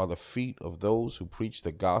beautiful are the feet of those who preach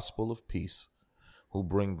the gospel of peace, who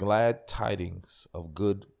bring glad tidings of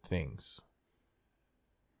good things.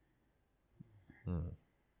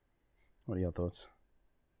 What are your thoughts?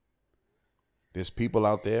 There's people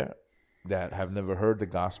out there that have never heard the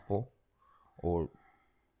gospel,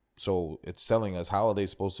 so it's telling us, how are they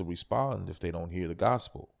supposed to respond if they don't hear the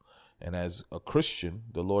gospel? And as a Christian,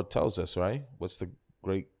 the Lord tells us, right? What's the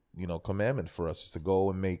great, commandment for us is to go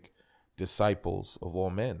and make disciples of all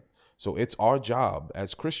men. So it's our job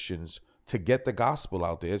as Christians to get the gospel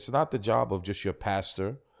out there. It's not the job of just your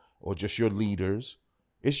pastor or just your leaders.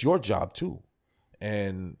 It's your job too.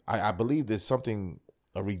 And I believe there's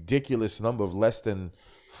a ridiculous number of less than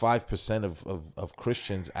 5% of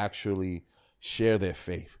Christians actually share their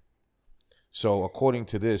faith. So according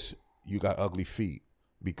to this, you got ugly feet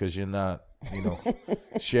because you're not,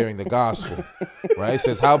 sharing the gospel, right? It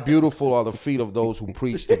says, how beautiful are the feet of those who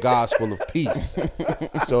preach the gospel of peace.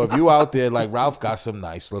 So if you out there, like Ralph got some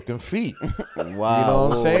nice looking feet. Wow. You know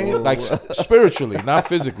what I'm saying? Like spiritually, not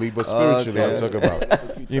physically, but spiritually I'm talking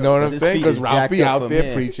about. You know what I'm His saying? feet Because is Ralph jacked be up out from there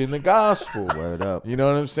here. preaching the gospel. Word up. You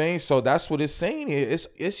know what I'm saying? So that's what it's saying here.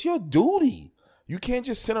 It's your duty. You can't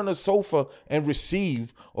just sit on the sofa and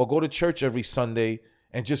receive or go to church every Sunday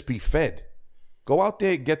and just be fed. Go out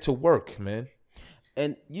there and get to work, man.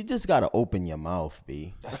 And you just gotta open your mouth,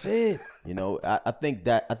 B. That's it. I think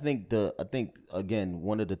again,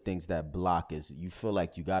 one of the things that block is you feel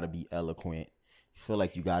like you gotta be eloquent. You feel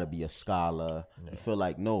like you gotta be a scholar. You feel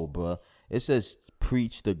like, no, bro. It says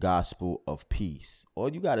preach the gospel of peace.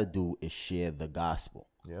 All you gotta do is share the gospel.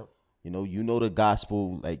 Yep. You know the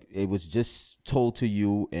gospel, like it was just told to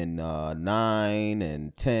you in 9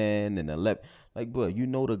 and 10 and 11. Like, bro, you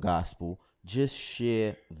know the gospel. Just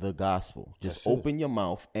share the gospel. Just open your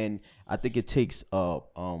mouth, and I think it takes a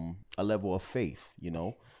level of faith.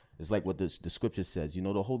 It's like what the scripture says.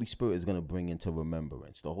 The Holy Spirit is gonna bring into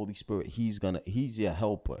remembrance. The Holy Spirit, he's your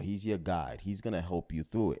helper. He's your guide. He's gonna help you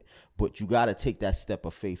through it. But you gotta take that step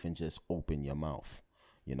of faith and just open your mouth.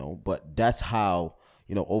 But that's how.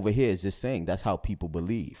 Over here is just saying that's how people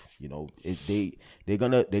believe. They're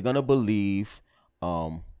gonna believe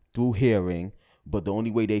through hearing, but the only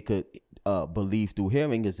way they could believe through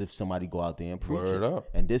hearing is if somebody go out there and preach Word it. up.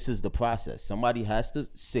 And this is the process. Somebody has to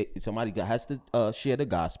share the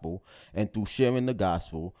gospel, and through sharing the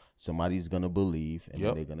gospel, somebody's gonna believe, and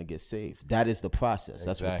then they're gonna get saved. That is the process.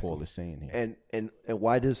 That's what Paul is saying here. And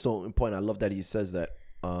why this is so important, I love that he says that,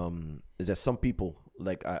 is that some people,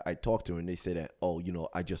 like I talk to, and they say that,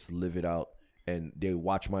 I just live it out, and they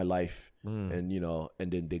watch my life, and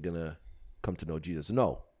and then they're gonna come to know Jesus.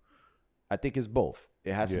 No, I think it's both.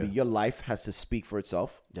 It has to be, your life has to speak for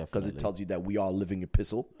itself, because it tells you that we are a living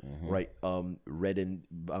epistle, right? Read in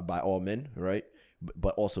by all men, right?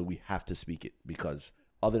 But also we have to speak it, because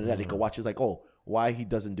other than that, they can watch it's like, oh, why he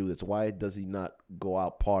doesn't do this? Why does he not go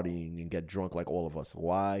out partying and get drunk like all of us?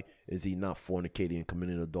 Why is he not fornicating and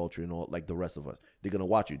committing adultery and all like the rest of us? They're gonna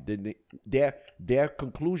watch you. Their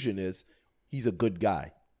conclusion is he's a good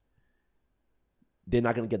guy. They're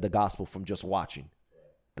not gonna get the gospel from just watching.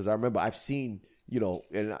 Because I remember I've seen,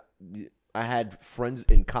 and I had friends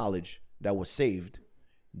in college that were saved.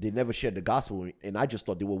 They never shared the gospel, and I just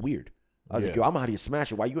thought they were weird. I was like, yo, I'm out here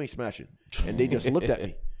smashing. Why you ain't smashing? And they just looked at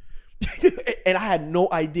me. And I had no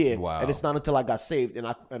idea. Wow. And it's not until I got saved and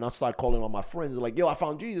I started calling all my friends like, yo, I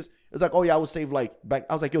found Jesus. It's like, oh yeah, I was saved like back.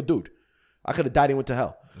 I was like, yo, dude, I could have died and went to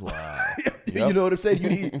hell. Wow. You know what I'm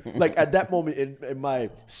saying? Like at that moment in my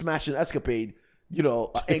smashing escapade, an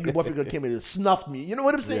angry boyfriend came in and snuffed me. You know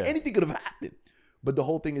what I'm saying? Yeah. Anything could have happened. But the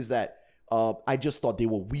whole thing is that I just thought they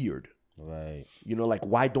were weird. Right. Like,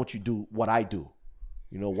 why don't you do what I do?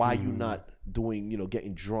 Why you not doing,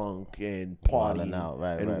 getting drunk and partying out,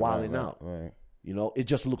 and wilding out? Right. It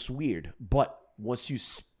just looks weird. But once you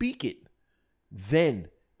speak it, then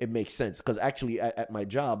it makes sense. Because actually at my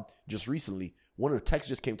job just recently, one of the texts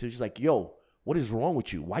just came to me. She's like, yo, what is wrong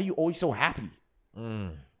with you? Why are you always so happy?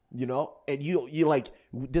 And you like,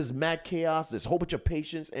 there's mad chaos, there's a whole bunch of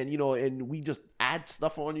patience, and and we just add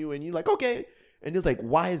stuff on you, and you're like, okay. And it's like,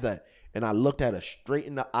 why is that? And I looked at her straight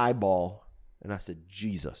in the eyeball, and I said,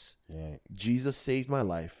 Jesus. Right. Jesus saved my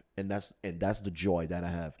life, and that's the joy that I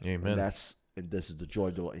have. Amen. And this is the joy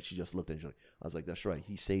of the Lord. And she just looked at me. I was like, that's right.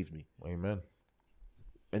 He saved me. Amen.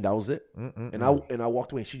 And that was it. And I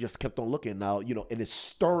walked away, and she just kept on looking. Now, and it's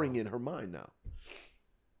stirring in her mind now.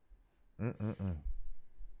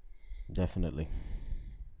 Definitely.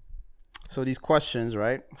 So these questions,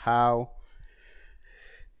 right? How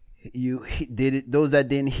those that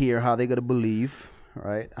didn't hear, how they gonna believe,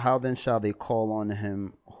 right? How then shall they call on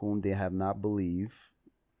him whom they have not believed?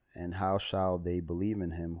 And how shall they believe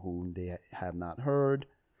in him whom they have not heard?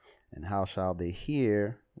 And how shall they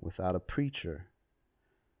hear without a preacher?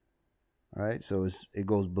 All right, so it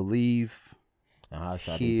goes believe, And how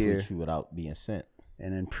shall hear, they preach you without being sent?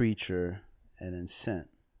 and then preacher, and then sent.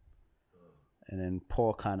 And then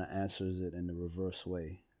Paul kind of answers it in the reverse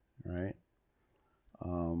way, right?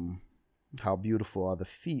 How beautiful are the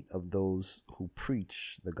feet of those who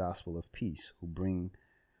preach the gospel of peace, who bring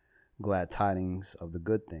glad tidings of the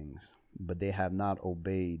good things, but they have not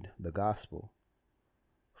obeyed the gospel.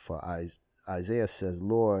 For Isaiah says,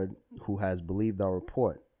 Lord, who has believed our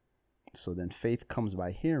report? So then faith comes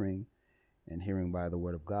by hearing, and hearing by the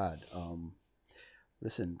word of God.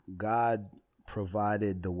 Listen, God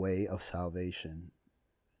provided the way of salvation.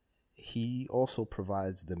 he also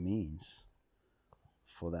provides the means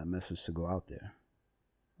for that message to go out there,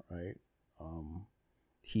 right?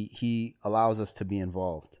 He allows us to be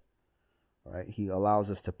involved, right? He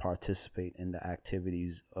allows us to participate in the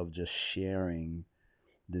activities of just sharing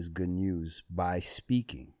this good news by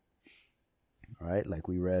speaking, right? Like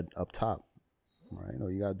we read up top, right?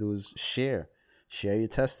 All you gotta do is share your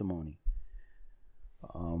testimony.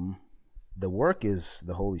 The work is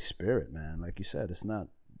the Holy Spirit, man. Like you said, it's not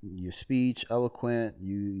your speech eloquent.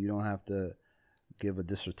 You don't have to give a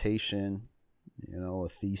dissertation, a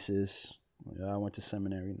thesis. I went to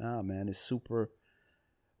seminary. Nah, man, it's super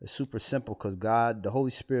simple, because God, the Holy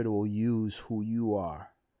Spirit, will use who you are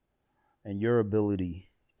and your ability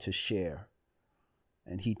to share,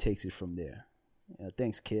 and he takes it from there.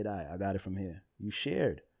 Thanks, kid. I got it from here. You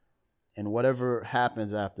shared, and whatever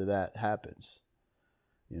happens after that happens.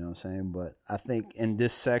 You know what I'm saying? But I think in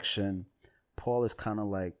this section, Paul is kind of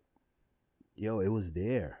like, yo, it was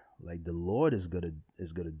there. Like, the Lord is gonna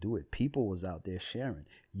do it. People was out there sharing.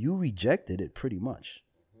 You rejected it pretty much.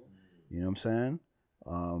 You know what I'm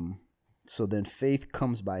saying? So then faith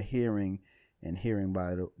comes by hearing, and hearing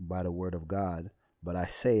by the word of God. But I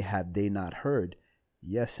say, have they not heard?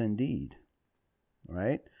 Yes, indeed.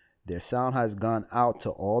 Right? Their sound has gone out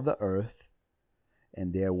to all the earth,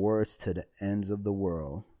 and their words to the ends of the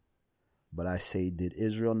world. But I say, did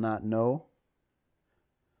Israel not know?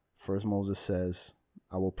 First Moses says,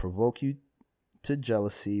 I will provoke you to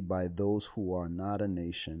jealousy by those who are not a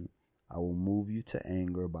nation. I will move you to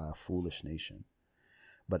anger by a foolish nation.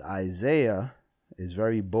 But Isaiah is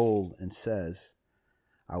very bold and says,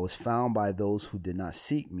 I was found by those who did not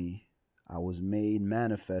seek me. I was made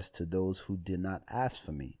manifest to those who did not ask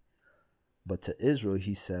for me. But to Israel,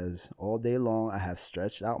 he says, all day long I have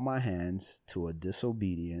stretched out my hands to a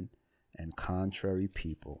disobedient and contrary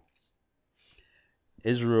people.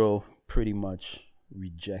 Israel pretty much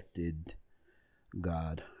rejected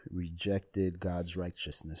God, rejected God's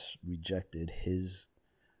righteousness, rejected his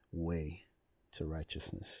way to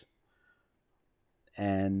righteousness.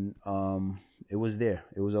 And it was there.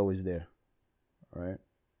 It was always there, right?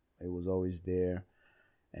 It was always there.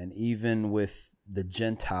 And even with the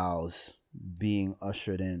Gentiles being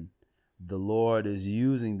ushered in, the Lord is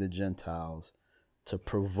using the Gentiles to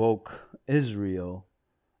provoke Israel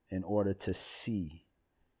in order to see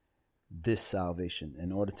this salvation,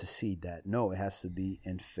 in order to see that, no, it has to be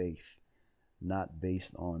in faith, not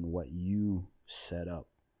based on what you set up.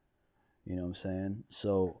 You know what I'm saying?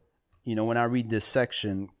 So, when I read this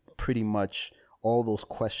section, pretty much all those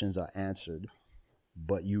questions are answered,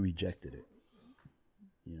 but you rejected it.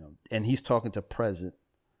 And he's talking to present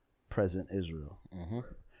Israel. Mm-hmm.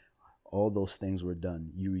 All those things were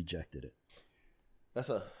done. You rejected it. That's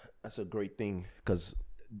a great thing, because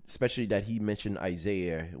especially that he mentioned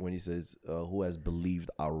Isaiah when he says, who has believed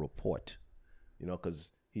our report?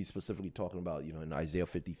 Because he's specifically talking about, in Isaiah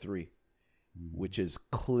 53, which is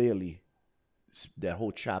clearly that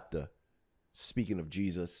whole chapter speaking of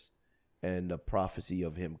Jesus and the prophecy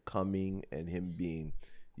of him coming and him being,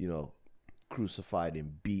 crucified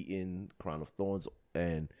and beaten, crown of thorns,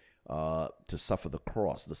 and to suffer the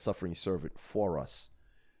cross, the suffering servant for us,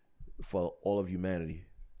 for all of humanity.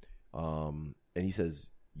 And he says,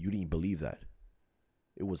 you didn't believe that.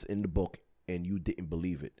 It was in the book and you didn't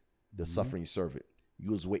believe it. The suffering servant.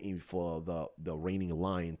 You was waiting for the reigning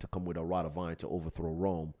lion to come with a rod of iron to overthrow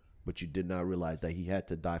Rome, but you did not realize that he had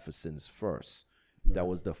to die for sins first. Right. That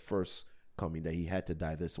was the first coming, that he had to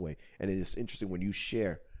die this way. And it is interesting when you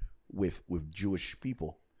share with Jewish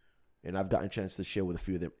people, and I've gotten a chance to share with a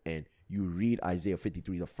few of them, and you read Isaiah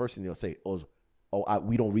 53, the first thing they'll say,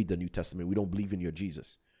 we don't read the New Testament. We don't believe in your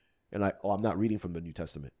Jesus. And I'm not reading from the New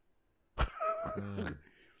Testament.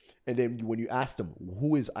 And then when you ask them,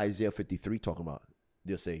 who is Isaiah 53 talking about?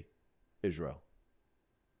 They'll say, Israel,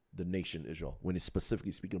 the nation Israel. When it's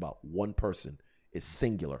specifically speaking about one person, it's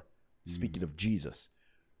singular, speaking of Jesus.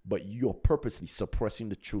 But you're purposely suppressing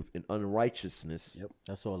the truth in unrighteousness. Yep,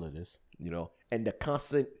 that's all it is. And the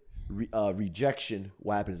constant rejection,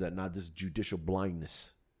 what happens is that now this judicial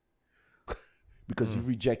blindness. Because you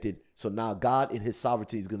rejected. So now God in his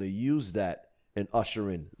sovereignty is going to use that and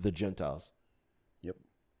usher in the Gentiles. Yep.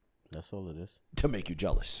 That's all it is. To make you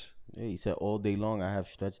jealous. Yeah, he said, all day long I have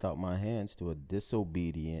stretched out my hands to a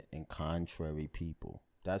disobedient and contrary people.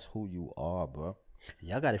 That's who you are, bro.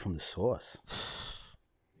 Y'all got it from the source.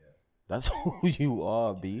 That's who you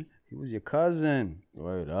are, B. He was your cousin.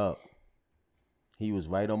 Word up. He was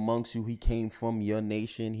right amongst you. He came from your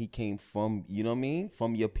nation. He came from,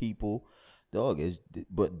 from your people. Dog,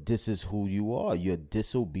 but this is who you are. You're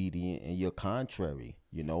disobedient and you're contrary,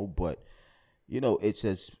 but, it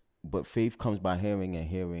says but faith comes by hearing, and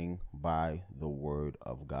hearing by the word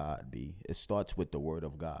of God. It starts with the word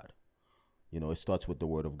of God. It starts with the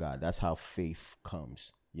word of God. That's how faith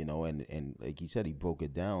comes. And like he said, he broke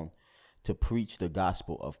it down to preach the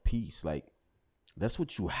gospel of peace. Like, that's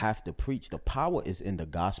what you have to preach. The power is in the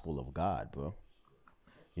gospel of God, bro.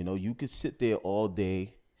 You could sit there all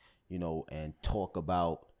day, and talk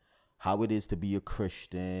about how it is to be a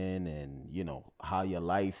Christian and, how your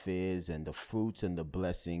life is and the fruits and the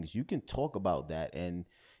blessings. You can talk about that, and,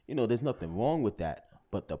 there's nothing wrong with that.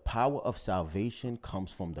 But the power of salvation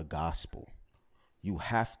comes from the gospel. You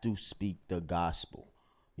have to speak the gospel,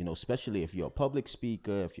 especially if you're a public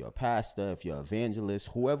speaker, if you're a pastor, if you're an evangelist,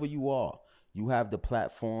 whoever you are. You have the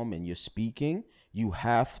platform and you're speaking. You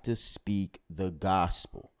have to speak the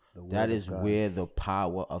gospel. That is where the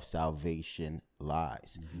power of salvation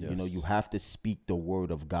lies. Yes. You have to speak the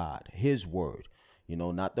word of God, his word,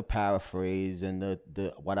 not the paraphrase and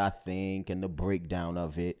the what I think and the breakdown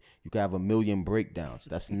of it. You can have a million breakdowns.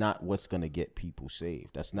 That's not what's going to get people saved.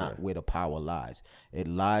 That's not where the power lies. It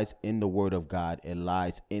lies in the word of God. It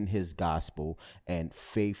lies in his gospel, and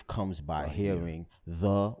faith comes by hearing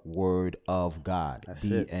the word of God. That's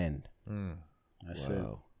the end. That's it.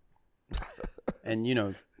 And,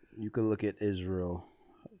 you could look at Israel,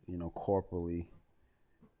 corporally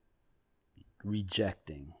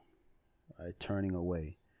rejecting, right, turning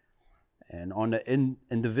away. And on the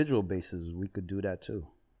individual basis, we could do that too,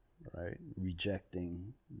 right?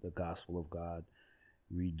 Rejecting the gospel of God,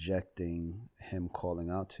 rejecting him calling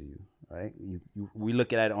out to you, right? We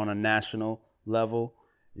look at it on a national level.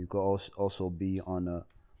 You could also be on a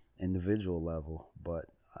individual level. But,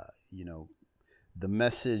 the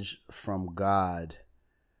message from God,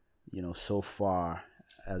 so far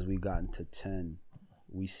as we got into 10,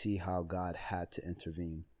 we see how God had to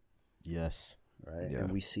intervene. Yes. Right. Yeah.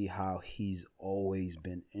 And we see how he's always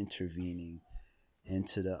been intervening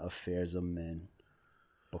into the affairs of men,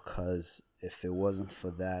 because if it wasn't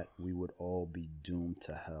for that, we would all be doomed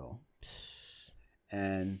to hell.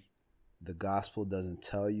 And the gospel doesn't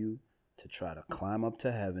tell you to try to climb up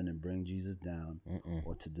to heaven and bring Jesus down,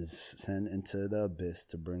 or to descend into the abyss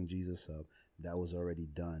to bring Jesus up. That was already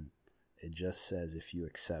done. It just says if you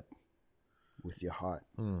accept with your heart.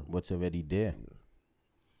 What's already there.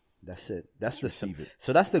 That's it.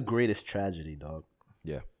 So that's the greatest tragedy, dog.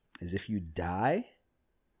 Yeah. Is if you die,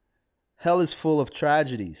 hell is full of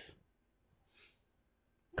tragedies.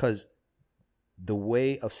 Because the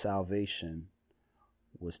way of salvation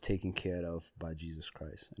was taken care of by Jesus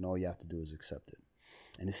Christ. And all you have to do is accept it.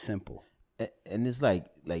 And it's simple. And it's like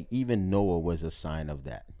even Noah was a sign of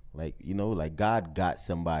that. God got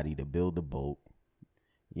somebody to build the boat.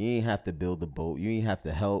 You ain't have to build the boat. You ain't have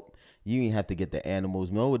to help. You ain't have to get the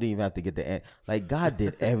animals. Noah didn't even have to get the God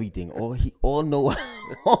did everything. All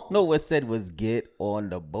Noah said was get on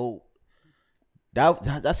the boat.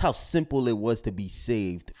 That's how simple it was to be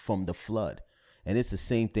saved from the flood. And it's the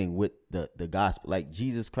same thing with the gospel. Like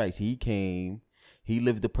Jesus Christ, he came, he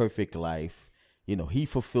lived the perfect life. He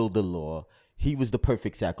fulfilled the law. He was the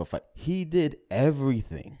perfect sacrifice. He did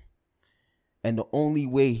everything. And the only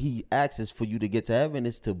way he asks is for you to get to heaven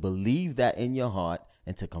is to believe that in your heart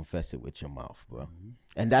and to confess it with your mouth, bro. Mm-hmm.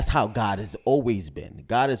 And that's how God has always been.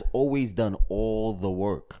 God has always done all the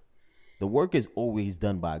work. The work is always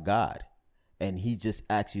done by God. And he just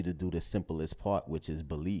asks you to do the simplest part, which is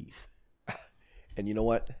believe. And you know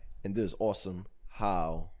what? And this is awesome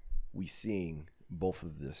how we seeing both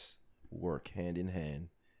of this work hand in hand,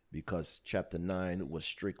 because chapter 9 was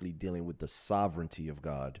strictly dealing with the sovereignty of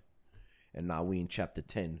God. And now we in chapter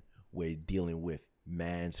 10, we're dealing with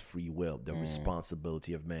man's free will, the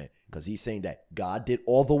responsibility of man. Because he's saying that God did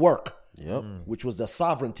all the work, which was the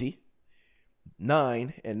sovereignty.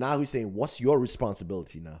 9, and now he's saying, what's your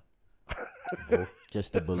responsibility now?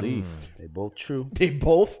 Just to believe. They both true. They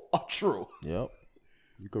both are true. Yep.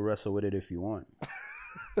 You can wrestle with it if you want.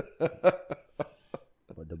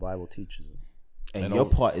 But the Bible teaches it. And your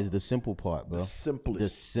part is the simple part, bro. The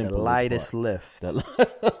simplest. The lightest lift. The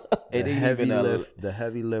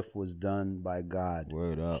heavy lift was done by God.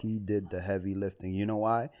 Word up. He did the heavy lifting. You know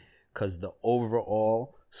why? Because the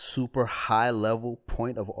overall super high level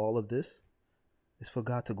point of all of this is for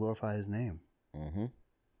God to glorify his name. Mm-hmm.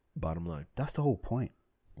 Bottom line. That's the whole point.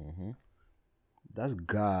 Mm-hmm. That's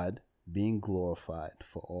God being glorified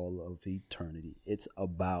for all of eternity. It's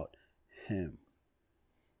about him.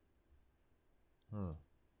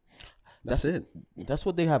 That's it. That's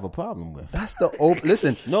what they have a problem with. That's the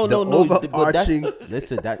listen. No. Overarching.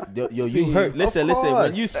 Listen, you heard. Listen.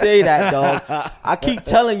 When you say that, dog, I keep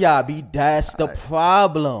telling y'all, that's the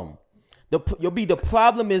problem. The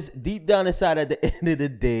problem is deep down inside. At the end of the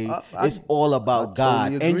day, it's all about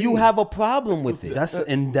God, totally and you agree. have a problem with it.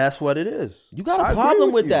 That's what it is. You got I a agree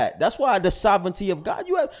problem with you. that. That's why the sovereignty of God.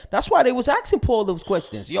 That's why they was asking Paul those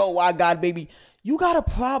questions. Yo, why God, baby? You got a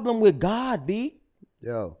problem with God, B.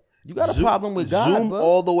 Yo, You got a problem with God, Zoom bro.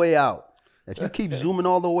 all the way out. If you keep zooming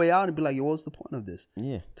all the way out and be like, yo, what's the point of this?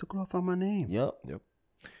 Yeah. Took it off on my name. Yep.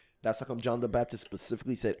 That's how come John the Baptist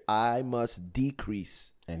specifically said, I must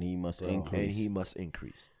decrease And he must and increase. he must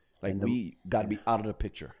increase. Like, we got to be out of the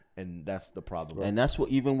picture. And that's the problem. And that's what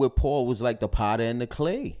even with Paul was like the potter and the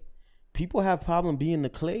clay. People have problem being the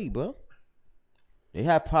clay, bro. They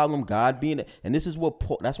have problem God being, and this is what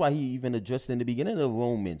Paul, that's why he even addressed in the beginning of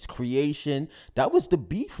Romans, creation. That was the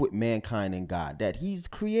beef with mankind and God, that he's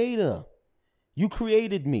creator. You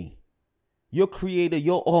created me. You're creator.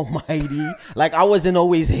 You're almighty. Like I wasn't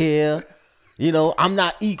always here. You know, I'm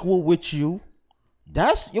not equal with you.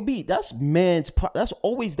 That's man's, that's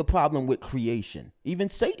always the problem with creation. Even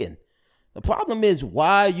Satan. The problem is,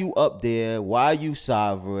 why are you up there? Why are you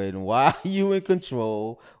sovereign? Why are you in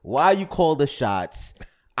control? Why you call the shots?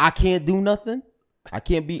 I can't do nothing. I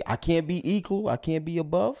can't be equal. I can't be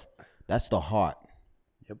above. That's the heart.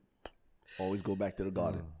 Yep. Always go back to the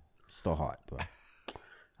garden. It's the heart, bro.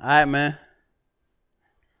 All right, man.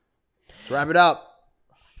 Let's wrap it up.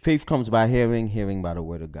 Faith comes by hearing, hearing by the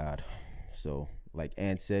word of God. So, like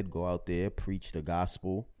Ant said, go out there, preach the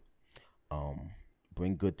gospel.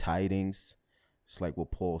 Bring good tidings. It's like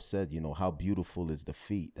what Paul said, you know, how beautiful is the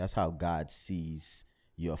feet. That's how God sees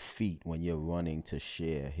your feet when you're running to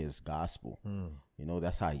share his gospel. You know,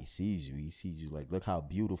 that's how he sees you. He sees you like, look how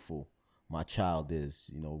beautiful my child is,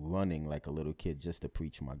 you know, running like a little kid just to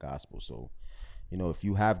preach my gospel. So, you know, if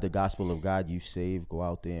you have the gospel of God, you saved, go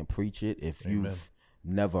out there and preach it. If you've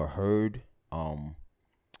never heard,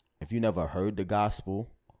 the gospel,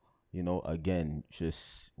 you know, again,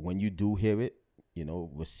 just when you do hear it, you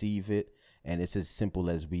know, receive it. And it's as simple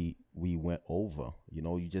as we went over. You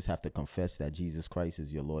know, you just have to confess that Jesus Christ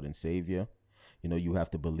is your Lord and Savior. You know, you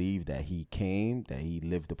have to believe that he came, that he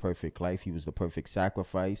lived the perfect life. He was the perfect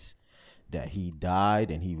sacrifice, that he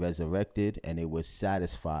died and he resurrected, and it was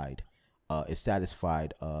satisfied. It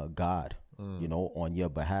satisfied God, you know, on your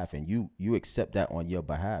behalf. And you accept that on your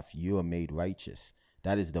behalf. You are made righteous.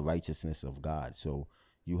 That is the righteousness of God. So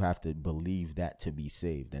you have to believe that to be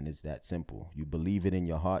saved. And it's that simple. You believe it in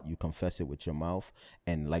your heart. You confess it with your mouth.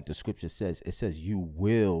 And like the scripture says, it says you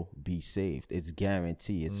will be saved. It's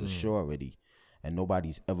guaranteed. It's a surety. And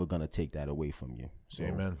nobody's ever going to take that away from you. So,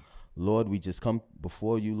 Amen. Lord, we just come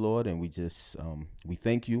before you, Lord, and we just, we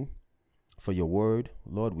thank you for your word.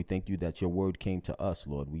 Lord, we thank you that your word came to us,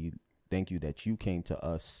 Lord. We thank you that you came to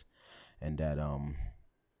us and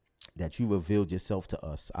that you revealed yourself to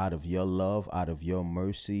us out of your love, out of your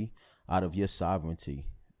mercy, out of your sovereignty.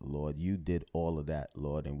 Lord, you did all of that,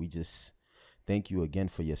 Lord, and we just thank you again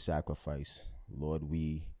for your sacrifice. Lord,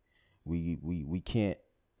 we can't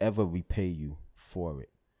ever repay you for it,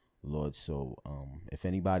 Lord. So if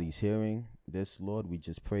anybody's hearing this, Lord, we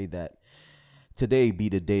just pray that today be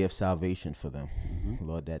the day of salvation for them.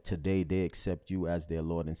 Lord, that today they accept you as their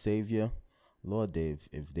Lord and Savior. Lord, if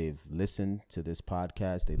they've listened to this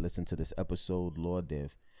podcast, they listened to this episode, Lord,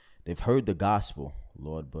 they've heard the gospel,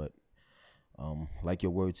 Lord, but like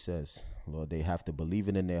your word says, Lord, they have to believe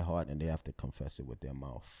it in their heart and they have to confess it with their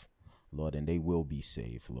mouth, Lord, and they will be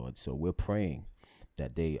saved, Lord. So we're praying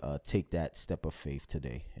that they take that step of faith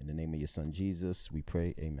today. In the name of your son, Jesus, we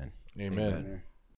pray. Amen. Amen.